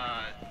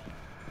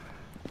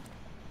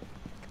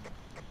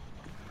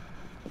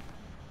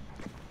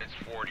 It's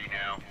 40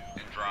 now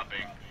and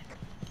dropping.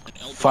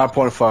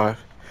 5.5.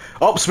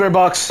 Oh, spirit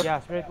box. Yeah,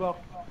 spirit box.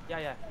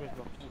 Yeah, spirit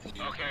box.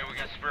 Okay, we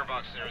got spirit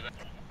box there then.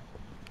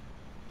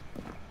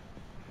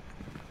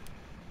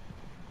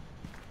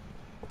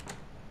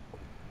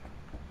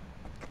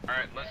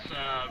 Alright, let's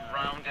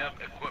round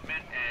up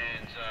equipment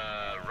and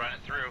run it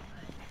through.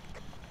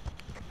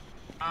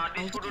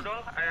 This voodoo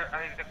doll,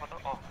 I take photo.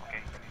 Oh,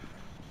 okay.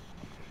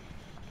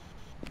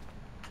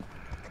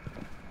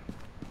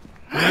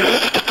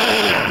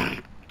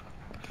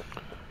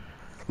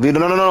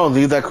 No.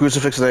 Leave that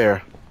crucifix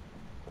there.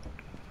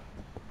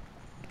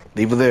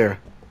 Leave it there.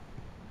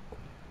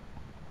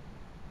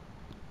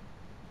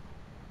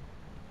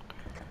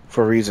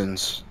 For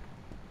reasons.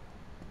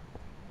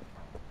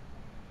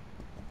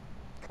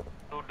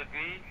 2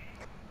 degree.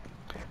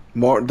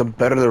 The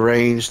better the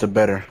range, the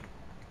better.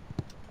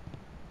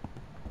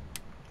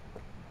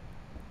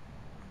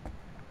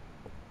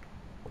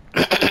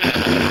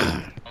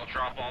 I'll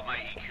drop all my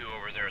EQ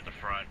over there at the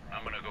front.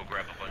 I'm gonna go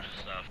grab a bunch of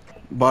stuff.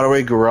 By the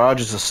way, garage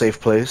is a safe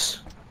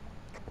place.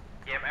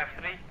 EMF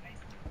 3.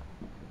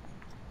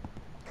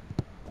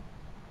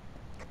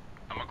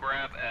 I'm gonna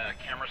grab a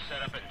camera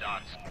setup and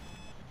dots.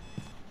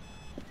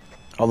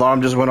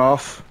 Alarm just went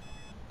off.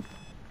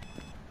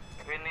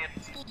 We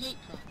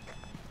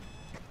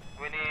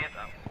need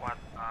what?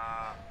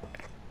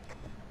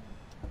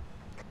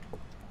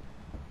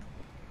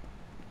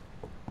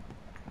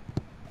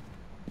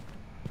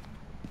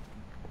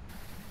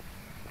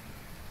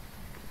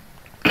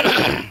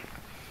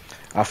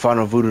 I found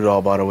a voodoo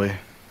doll, by the way.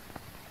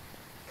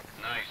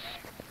 Nice.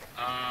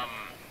 Can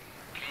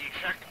you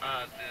check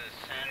the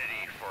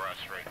sanity for us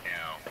right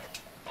now?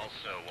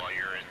 Also, while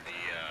you're in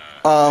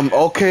the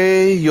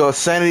Okay, your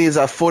sanity is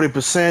at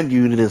 40%.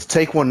 You need to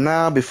take one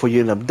now before you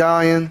end up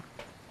dying.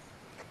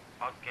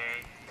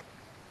 Okay.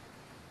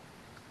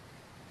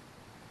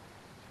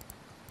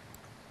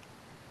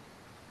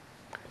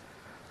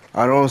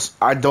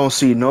 I don't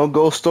see no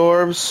ghost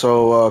orbs,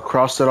 so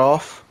cross it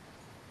off.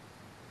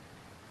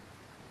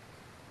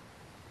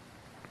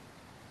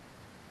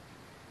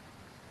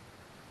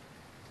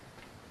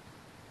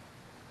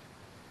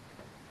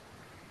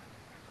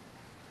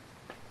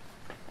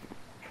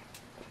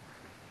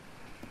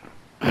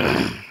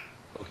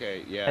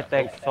 Okay, yeah.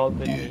 Attack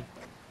assaulted me.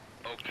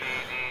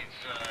 okay needs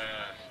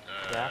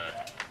Yeah.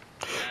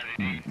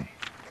 sanity.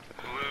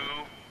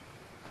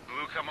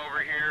 Blue, come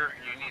over here.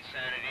 You need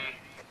sanity.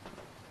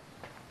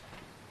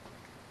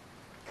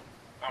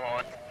 I'm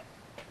on.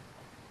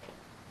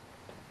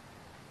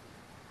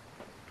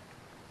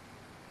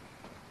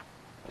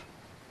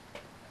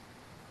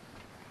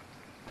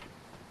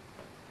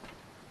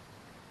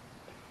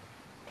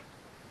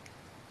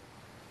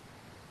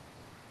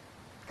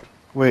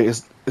 Wait,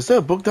 is there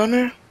a book down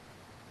there?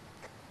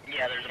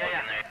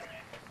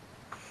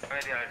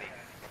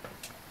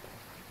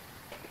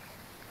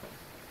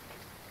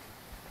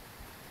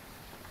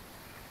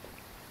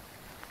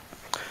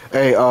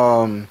 Hey,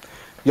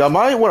 y'all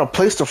might want to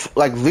place the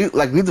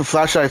leave the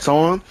flashlights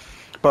on,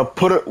 but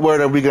put it where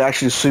that we can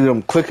actually see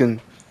them clicking,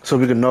 so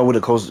we can know where the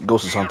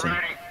ghost is hunting.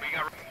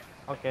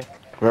 Okay.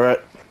 Right?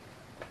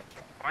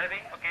 Ready?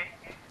 Okay.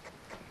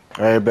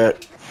 All right,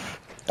 bet.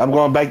 I'm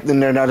going back in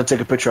there now to take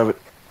a picture of it.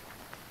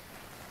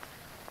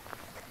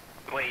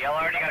 Wait, y'all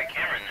already got a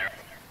camera in there.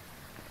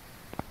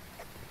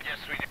 Yes,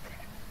 we do.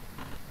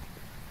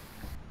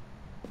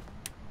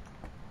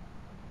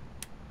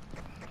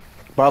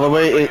 By the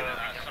way, Some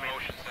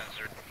motion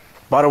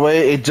sensor.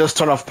 it just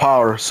turned off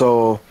power,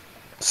 so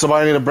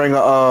somebody need to bring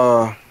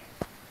a.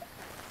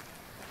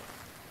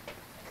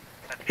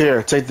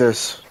 Here, take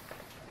this.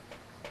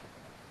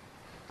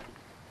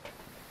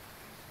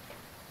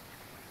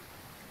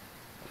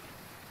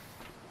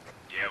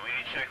 Yeah, we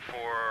need to check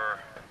for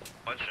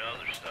a bunch of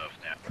other stuff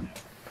now.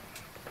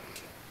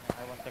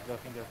 I want to check the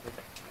fingerprint.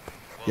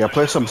 Well, Yeah, there's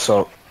play no some ghost.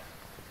 salt.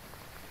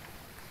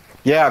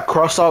 Yeah,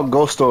 cross out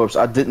ghost orbs.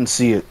 I didn't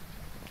see it.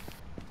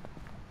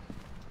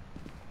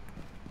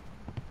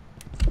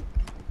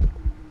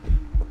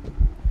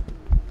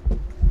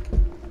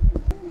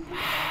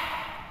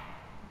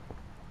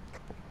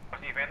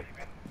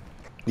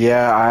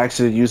 Yeah, I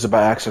actually used it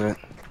by accident.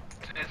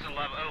 It's a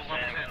level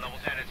 10. Level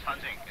 10. It's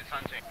hunting. It's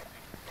hunting.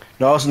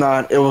 No, it's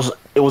not. It was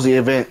the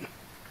event.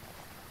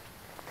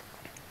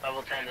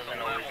 Level 10 It's doesn't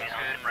a always level mean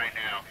 10 right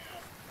now.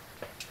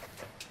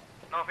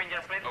 No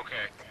fingerprint?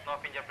 Okay. No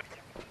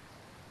fingerprint.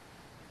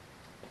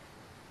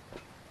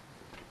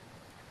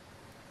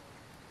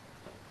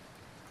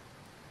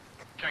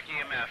 Check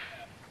EMF.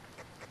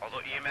 Although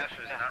EMF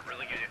is not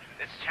really good.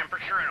 It's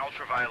temperature and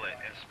ultraviolet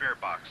and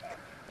spirit box.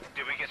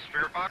 Did we get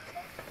spirit box?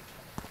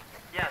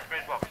 Yeah,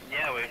 spirit box.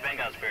 Yeah, we've been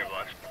got spirit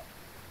box.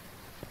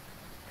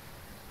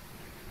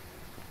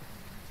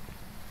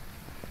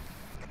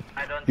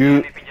 I don't see You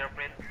any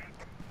fingerprint.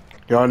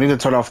 y'all need to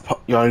turn off.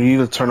 Y'all need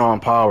to turn on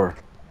power.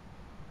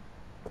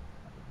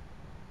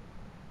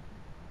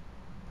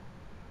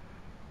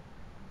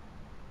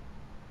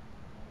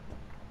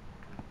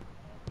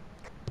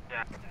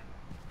 Yeah.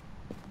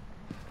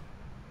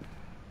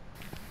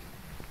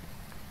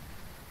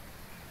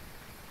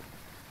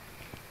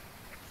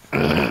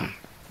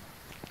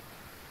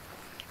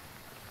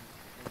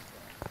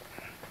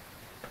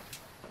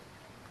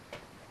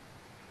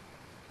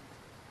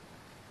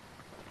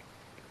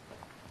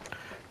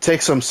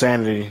 Take some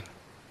sanity.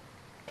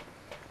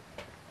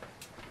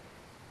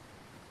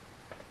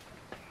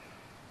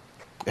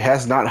 It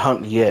has not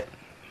hunted yet,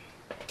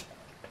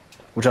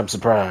 which I'm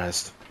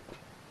surprised.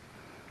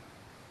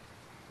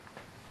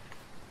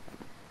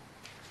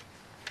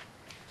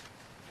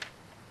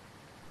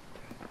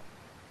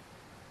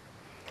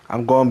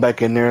 I'm going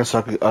back in there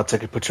so I'll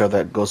take a picture of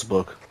that ghost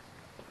book.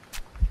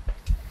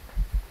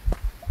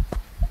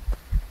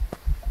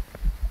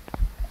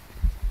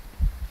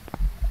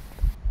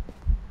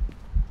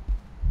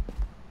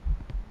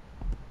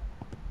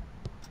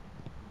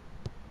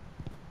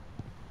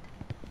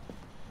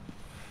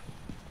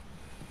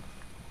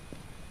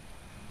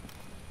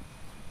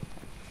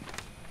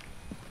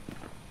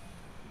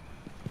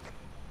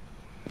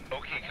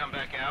 Okay, come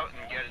back out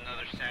and get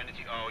another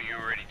sanity. Oh, you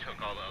already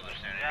took all the other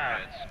sanity Yeah.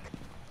 meds.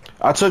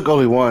 I took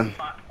only one.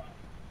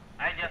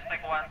 I just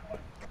took one.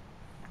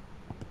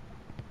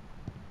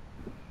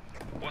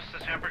 What's the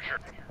temperature?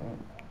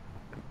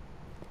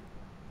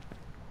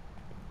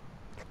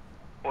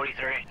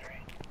 43.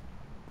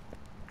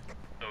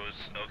 So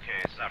it's okay.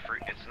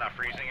 It's not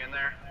freezing in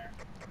there.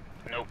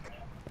 Nope.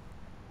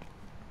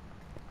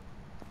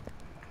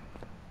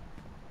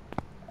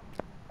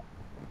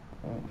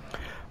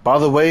 By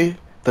the way,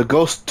 the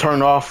ghost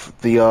turned off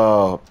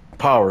the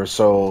power,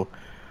 so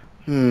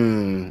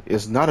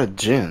it's not a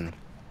djinn.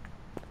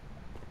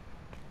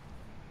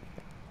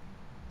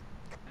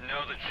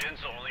 No, the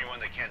djinn's the only one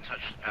that can't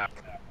touch the power.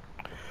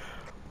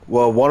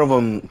 Well, one of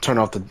them turned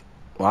off the.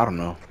 Well, I don't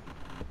know.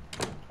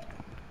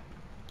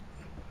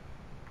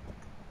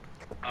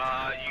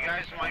 You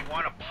guys might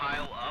want to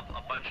pile up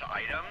a bunch of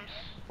items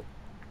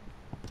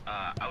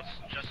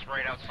just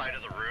right outside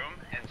of the room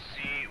and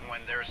see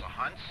when there's a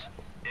hunt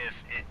if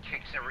it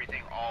kicks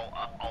everything all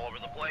up all over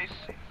the place.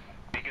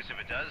 Because if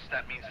it does,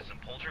 that means it's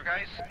a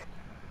poltergeist.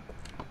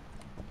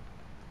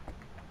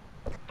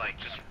 Like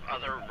just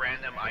other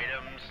random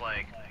items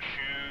like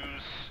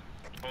shoes,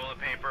 toilet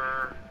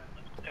paper.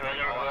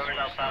 Whoever's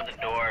outside the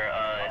door,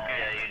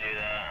 yeah, you do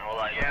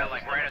that. Yeah,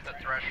 like right at the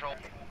threshold.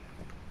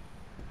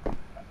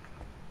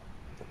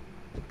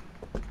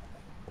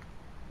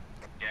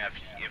 Yeah,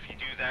 if you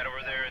do that over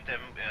there, then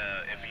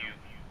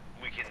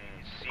we can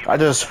see. I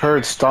just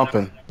heard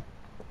stomping.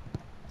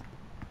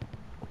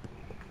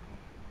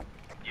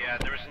 Yeah,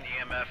 there's an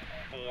EMF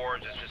 4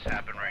 that just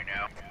happened right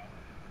now.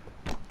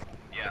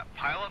 Yeah,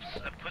 pile up,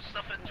 put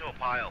stuff into a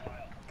pile,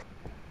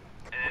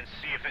 and then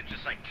see if it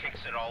just like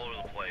kicks it all over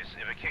the place.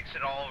 If it kicks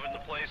it all over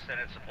the place, then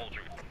it's a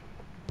poltergeist.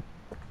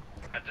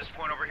 At this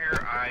point over here,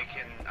 I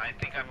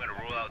think I'm gonna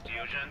rule out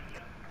Diogen.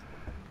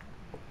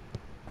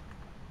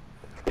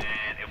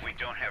 And if we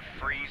don't have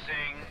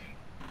freezing,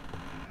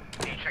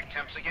 can you check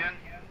temps again?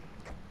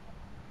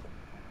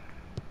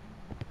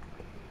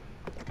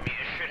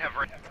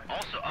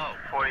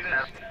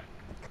 47.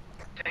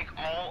 Take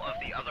all of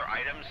the other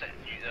items that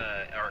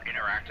are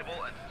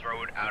interactable and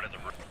throw it out of the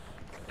room.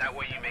 That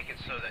way you make it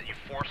so that you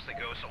force the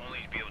ghost only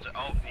to be able to.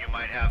 Oh, you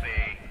might have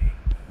a.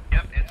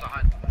 Yep, it's a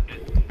hunt.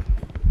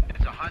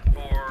 It's a hunt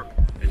for.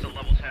 It's a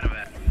level 10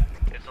 event.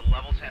 It's a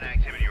level 10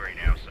 activity right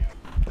now. So.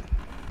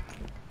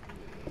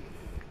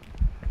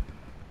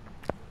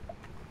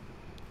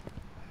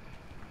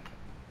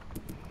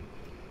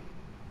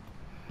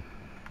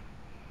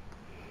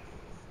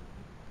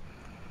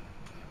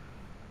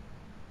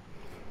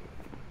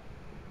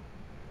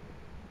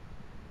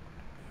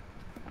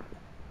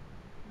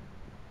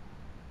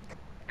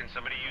 Can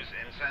somebody use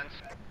incense?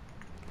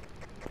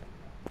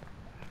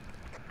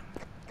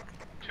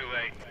 Too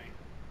late.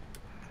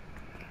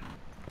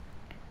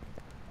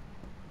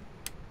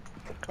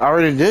 I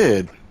already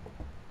did.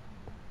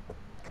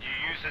 You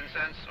use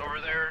incense over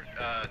there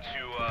to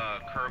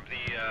curb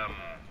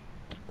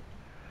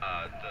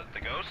the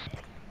ghost?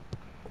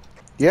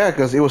 Yeah,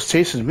 because it was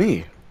chasing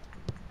me.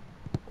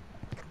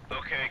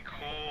 Okay,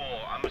 cool.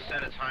 I'm gonna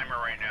set a timer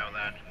right now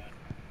then.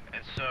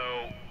 And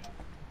so,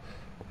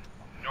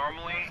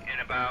 normally in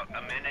about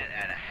a minute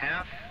and a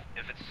half,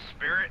 if it's a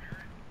spirit,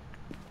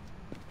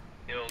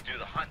 it'll do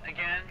the hunt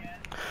again.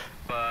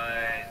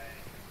 But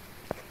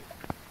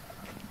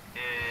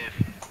if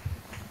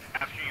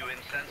after you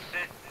incensed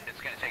it,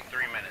 it's gonna take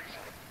 3 minutes.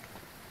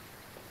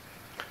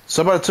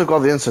 Somebody took all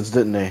the incense,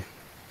 didn't they?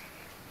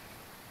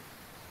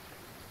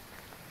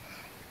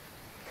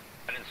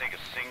 I didn't take a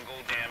single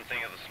damn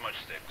thing of the smudge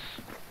sticks.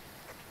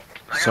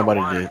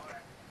 Somebody did.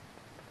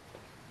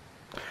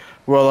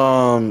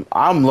 Well,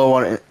 I'm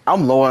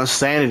low on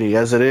sanity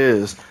as it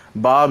is.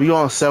 Bob, you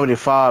on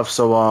 75,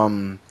 so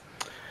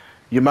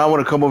you might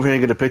want to come over here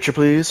and get a picture,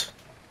 please.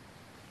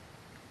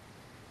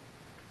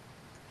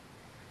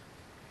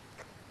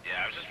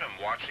 Yeah, I've just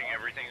been watching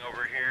everything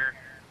over here.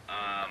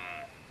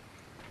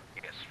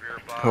 You got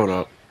spirit box. Hold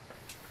up.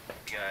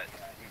 You got,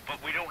 but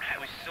we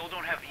still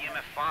don't have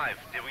EMF 5.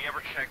 Did we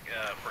ever check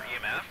for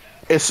EMF?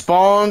 It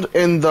spawned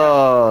in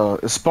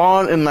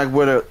like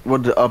where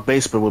the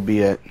basement would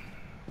be at.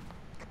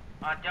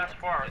 Just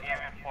 4,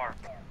 EMF 4.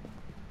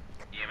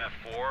 EMF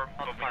 4,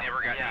 but we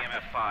never got Yeah.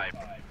 EMF 5.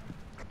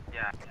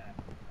 Yeah.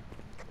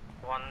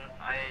 One,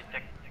 I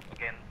check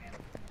again.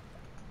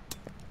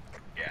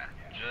 Yeah,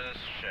 just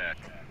check.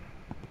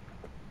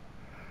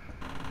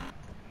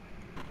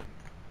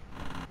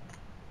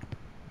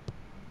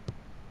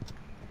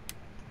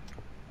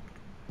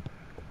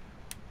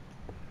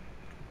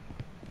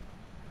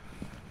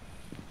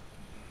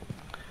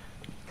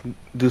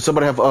 Do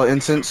somebody have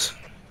incense?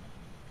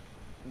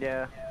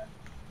 Yeah.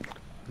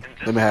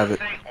 And Let me have it.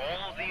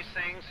 All of these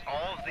things,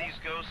 all of these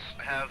ghosts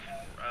have.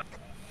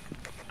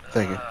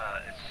 Thank you.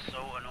 It's so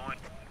annoying.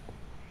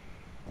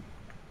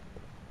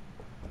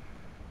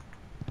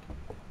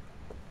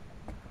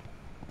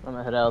 I'm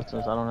gonna head out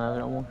since I don't have it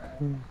no more.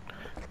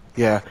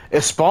 Yeah,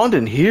 it spawned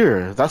in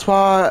here. That's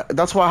why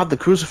I have the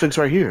crucifix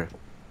right here.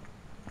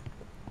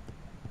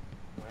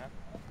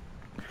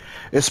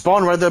 It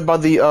spawned right there by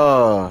the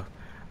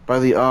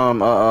what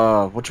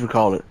you would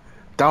call it?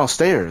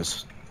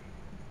 Downstairs.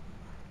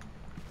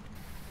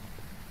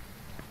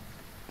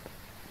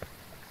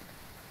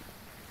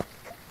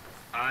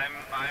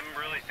 I'm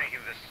really thinking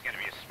this is gonna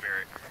be a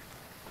spirit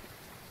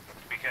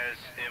because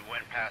it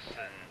went past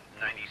the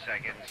 90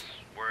 seconds.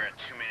 We're at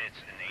 2 minutes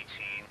and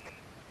 18.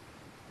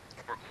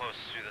 We're close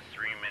to the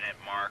 3-minute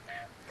mark.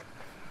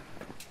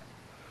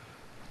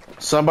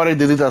 Somebody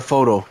delete that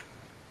photo.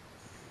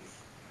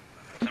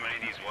 Somebody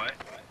needs what?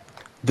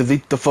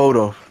 Delete the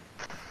photo.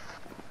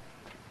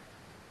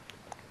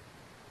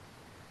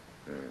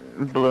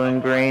 Blue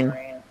and green.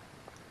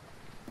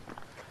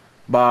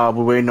 Bob,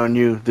 we're waiting on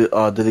you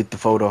to delete the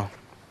photo.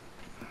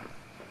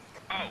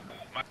 Oh,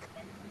 I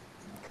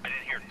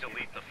didn't hear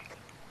delete the.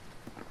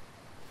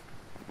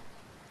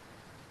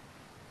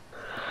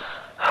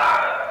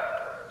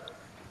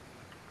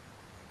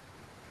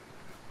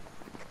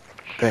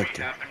 Thank Should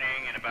be you.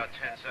 happening in about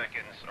 10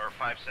 seconds or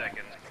 5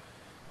 seconds.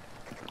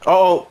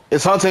 Oh,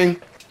 it's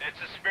hunting. It's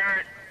a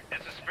spirit.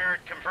 It's a spirit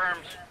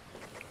confirmed.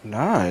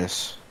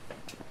 Nice.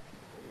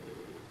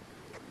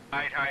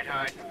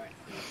 Hide.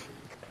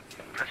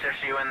 There's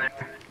just you in there.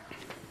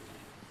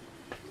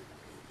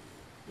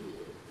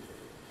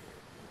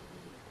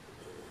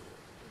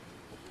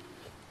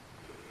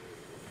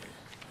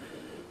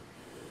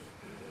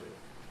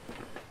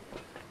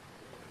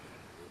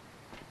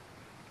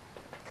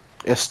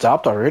 It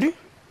stopped already?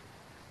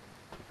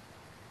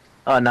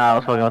 Oh no, I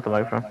was talking about the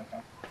microphone.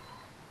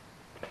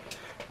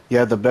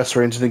 Yeah, the best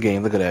range in the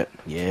game. Look at that.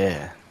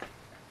 Yeah.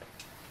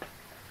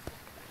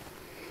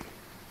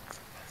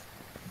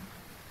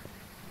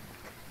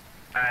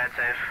 Alright,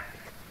 safe.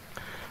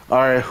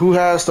 Alright, who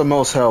has the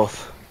most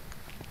health?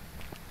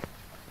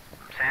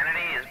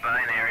 Sanity is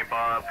binary,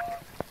 Bob.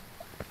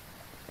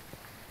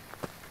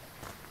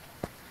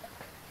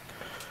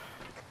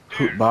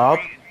 Who, Dude, Bob?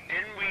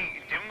 didn't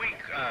we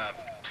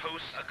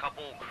toast a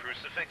couple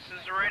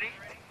crucifixes already?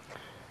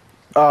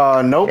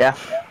 Nope. Yeah.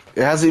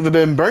 It hasn't even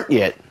been burnt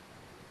yet.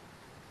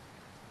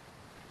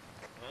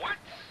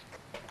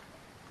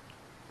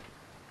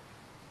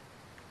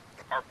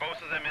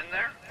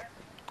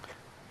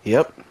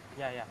 Yep.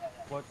 Yeah.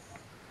 But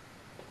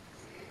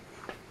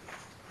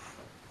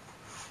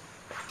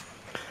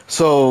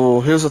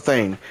So here's the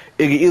thing: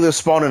 it can either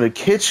spawn in the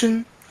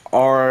kitchen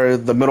or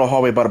the middle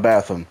hallway by the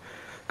bathroom.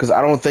 Because I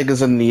don't think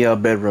it's in the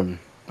bedroom.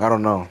 I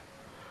don't know.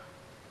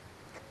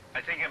 I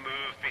think it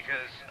moved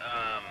because,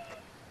 I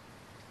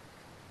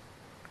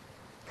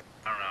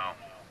don't know.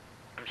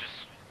 I'm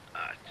just,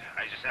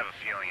 I just have a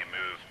feeling it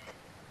moved.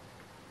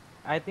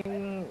 I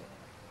think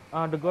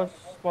the ghost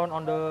spawned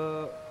on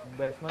the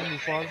basement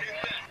before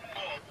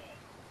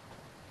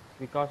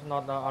because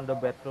not on the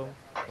bedroom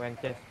when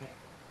chase me.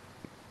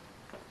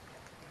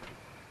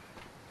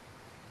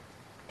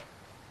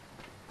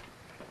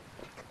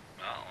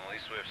 Well, at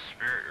least we have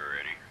spirit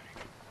already.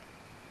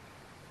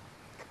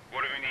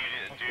 What do we need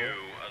to do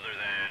Okay. other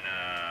than,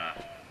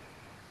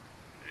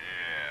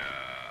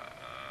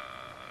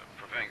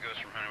 prevent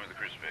ghosts from hunting with the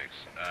crucifix?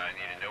 I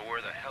need to know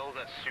where the hell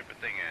that stupid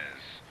thing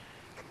is.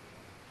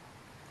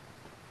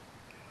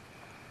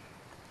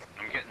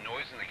 I'm getting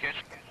noise in the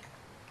kitchen.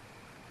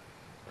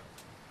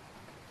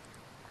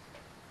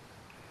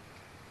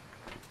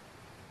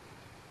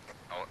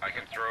 Oh, I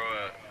can throw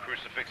a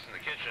crucifix in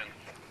the kitchen.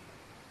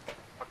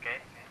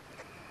 Okay.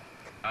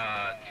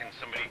 Can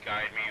somebody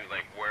guide me,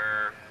 like,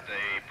 where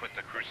they put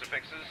the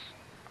crucifixes?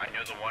 I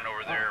know the one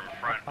over there in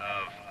front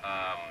of,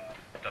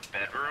 the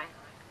bedroom.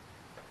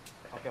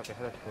 Okay, let's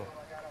go.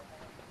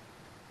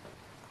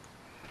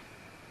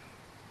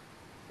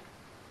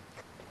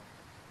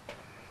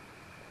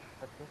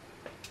 Let's go.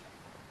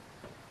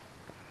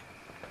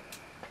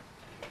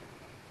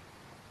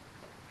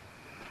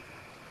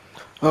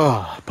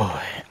 Oh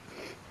boy.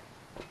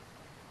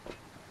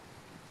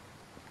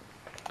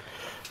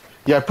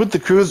 Yeah,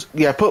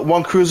 I put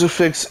one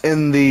crucifix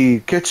in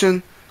the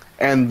kitchen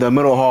and the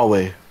middle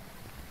hallway.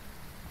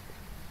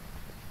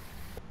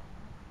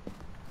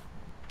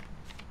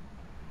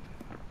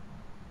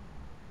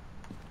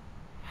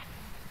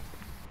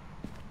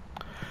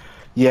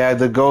 Yeah,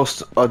 the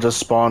ghost just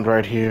spawned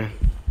right here.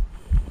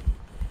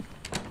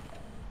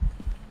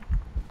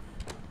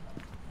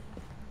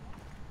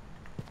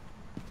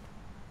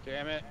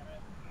 Damn it.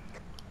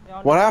 Yeah,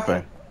 on the What kitchen.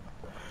 happened?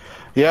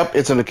 Yep,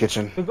 it's in the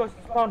kitchen. The ghost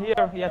spawned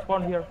here. Yeah,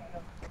 spawned here.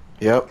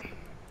 Yep.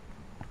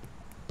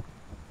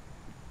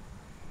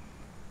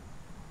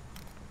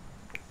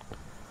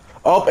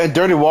 Oh, and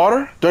dirty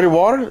water? Dirty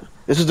water?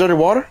 This is dirty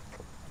water?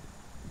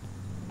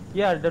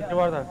 Yeah, the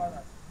water.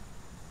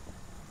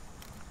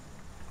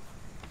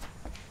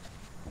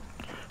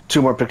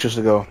 Two more pictures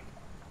to go.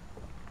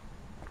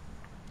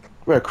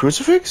 Wait, a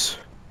crucifix?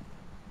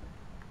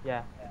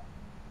 Yeah.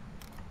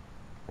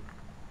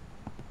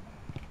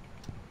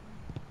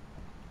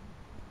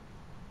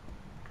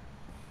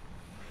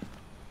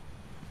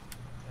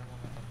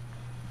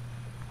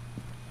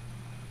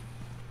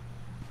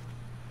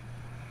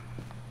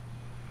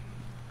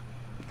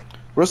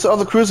 Where's the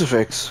other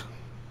crucifix?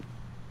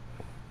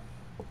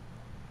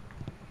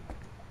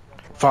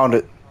 Found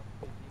it. Not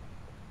crazy.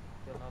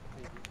 Still not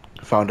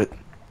crazy. Found it.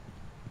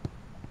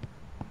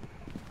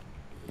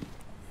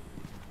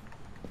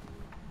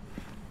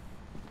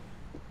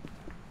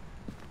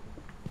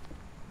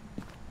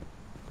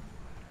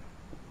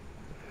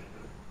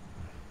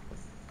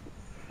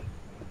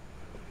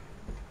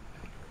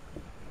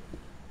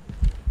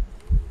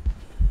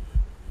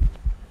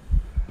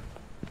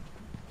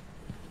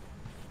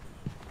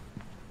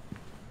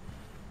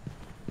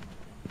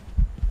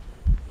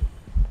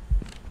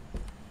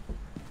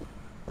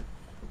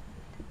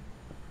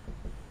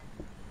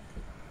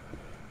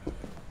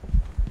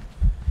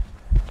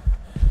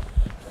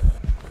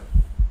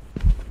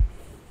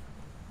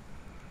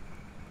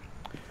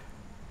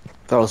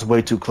 That was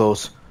way too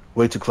close.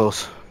 Way too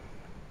close.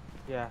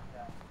 Yeah.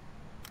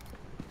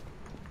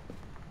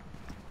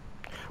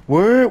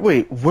 Where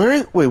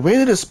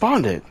did it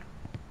spawn it?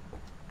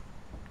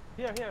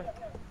 Here.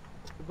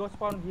 The ghost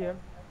spawned here.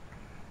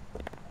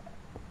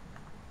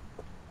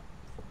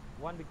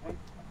 1 degree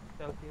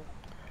Celsius,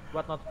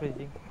 but not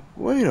freezing.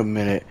 Wait a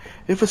minute.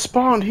 If it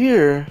spawned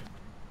here,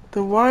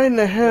 then why in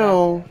the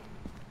hell?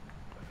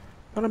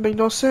 That don't make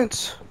no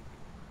sense.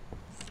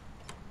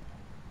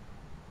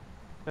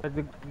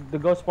 The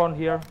ghost spawned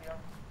here.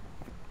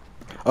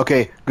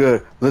 Okay,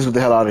 good. Let's get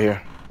the hell out of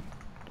here.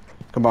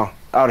 Come on.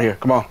 Out of here.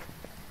 Come on.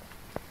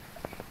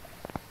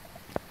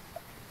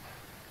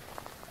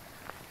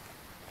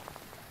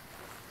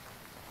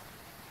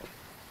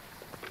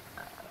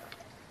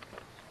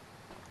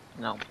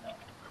 No.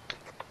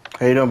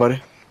 How you doing,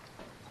 buddy?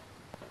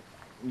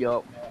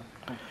 Yup.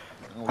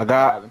 I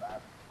got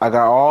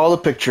all the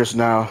pictures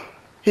now.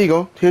 Here you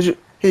go. Here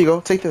you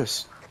go. Take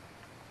this.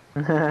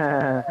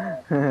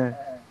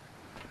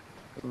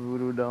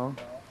 Voodoo doll.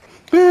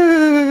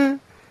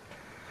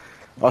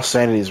 Our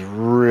sanity is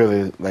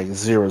really like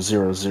 0,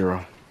 0,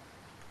 0.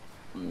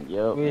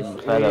 Yup. We The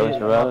fact that we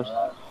survived.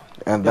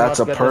 And still that's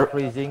a not get the per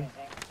freezing.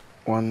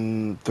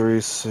 1,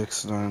 3,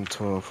 6, 9,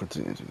 12,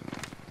 14.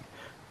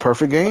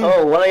 Perfect game.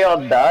 Oh, one of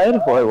y'all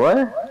died? Wait,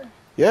 what?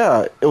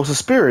 Yeah, it was a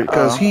spirit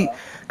because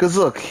Oh.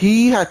 look,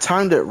 he had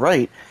timed it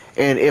right,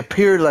 and it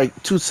appeared like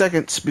 2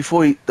 seconds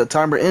before the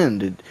timer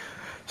ended.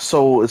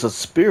 So it's a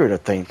spirit, I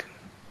think.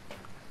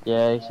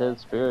 Yeah, he said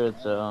spirit,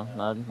 so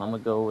I'm gonna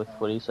go with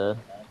what he said.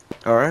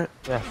 All right,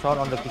 Yeah, sound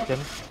on the kitchen.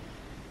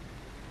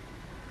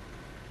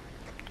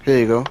 here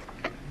you go.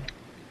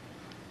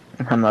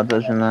 I'm not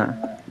touching that.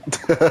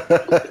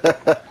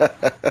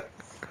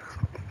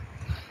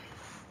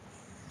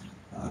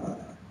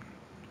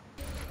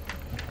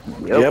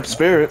 Yep. Yep,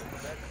 spirit,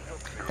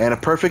 and a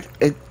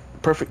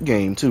perfect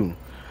game too.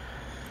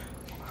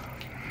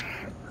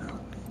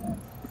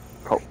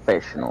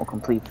 Professional.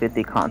 Complete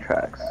 50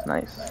 contracts.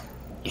 Nice.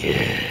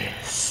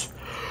 Yes.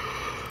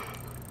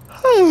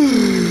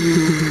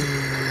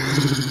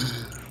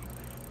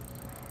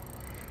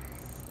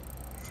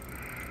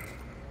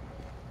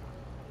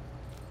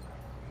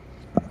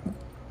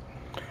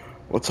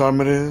 What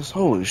time it is?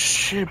 Holy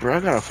shit, bro! I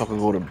gotta fucking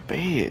go to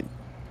bed.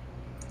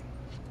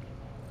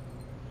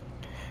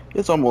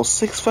 It's almost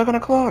 6 fucking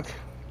o'clock.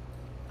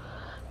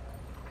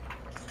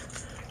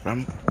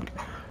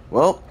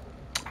 Well,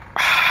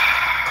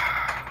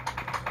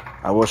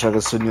 I wish I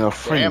could send you a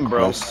friend Damn, bro.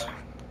 request.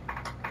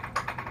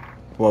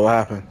 What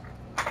happened?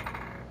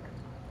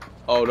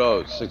 Oh no,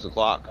 it's 6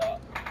 o'clock.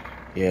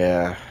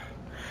 Yeah,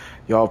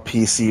 y'all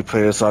PC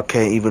players, so I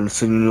can't even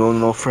send you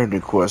no friend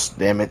request.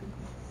 Damn it!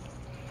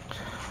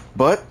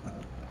 But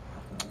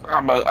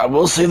I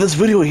will save this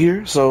video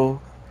here,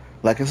 so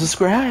like and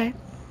subscribe.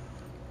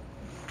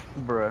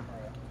 Bruh.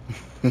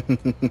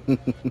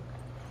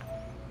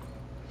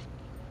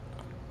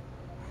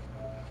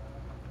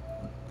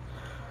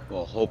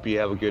 Well, hope you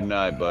have a good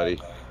night,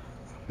 buddy.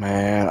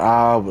 Man,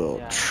 I will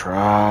Yeah.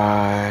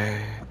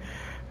 try.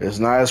 It's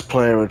nice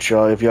playing with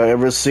y'all. If y'all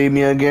ever see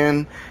me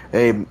again,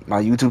 hey,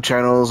 my YouTube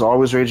channel is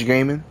always Rage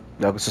Gaming.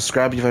 Y'all can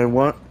subscribe if you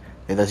want.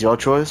 Hey, that's your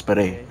choice. But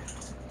hey,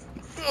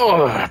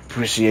 Okay. I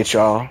appreciate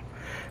y'all.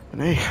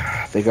 And hey,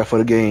 thank God for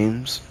the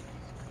games.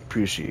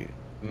 Appreciate it.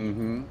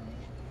 Mm-hmm.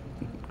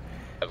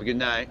 Have a good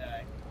night.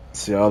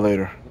 See y'all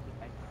later.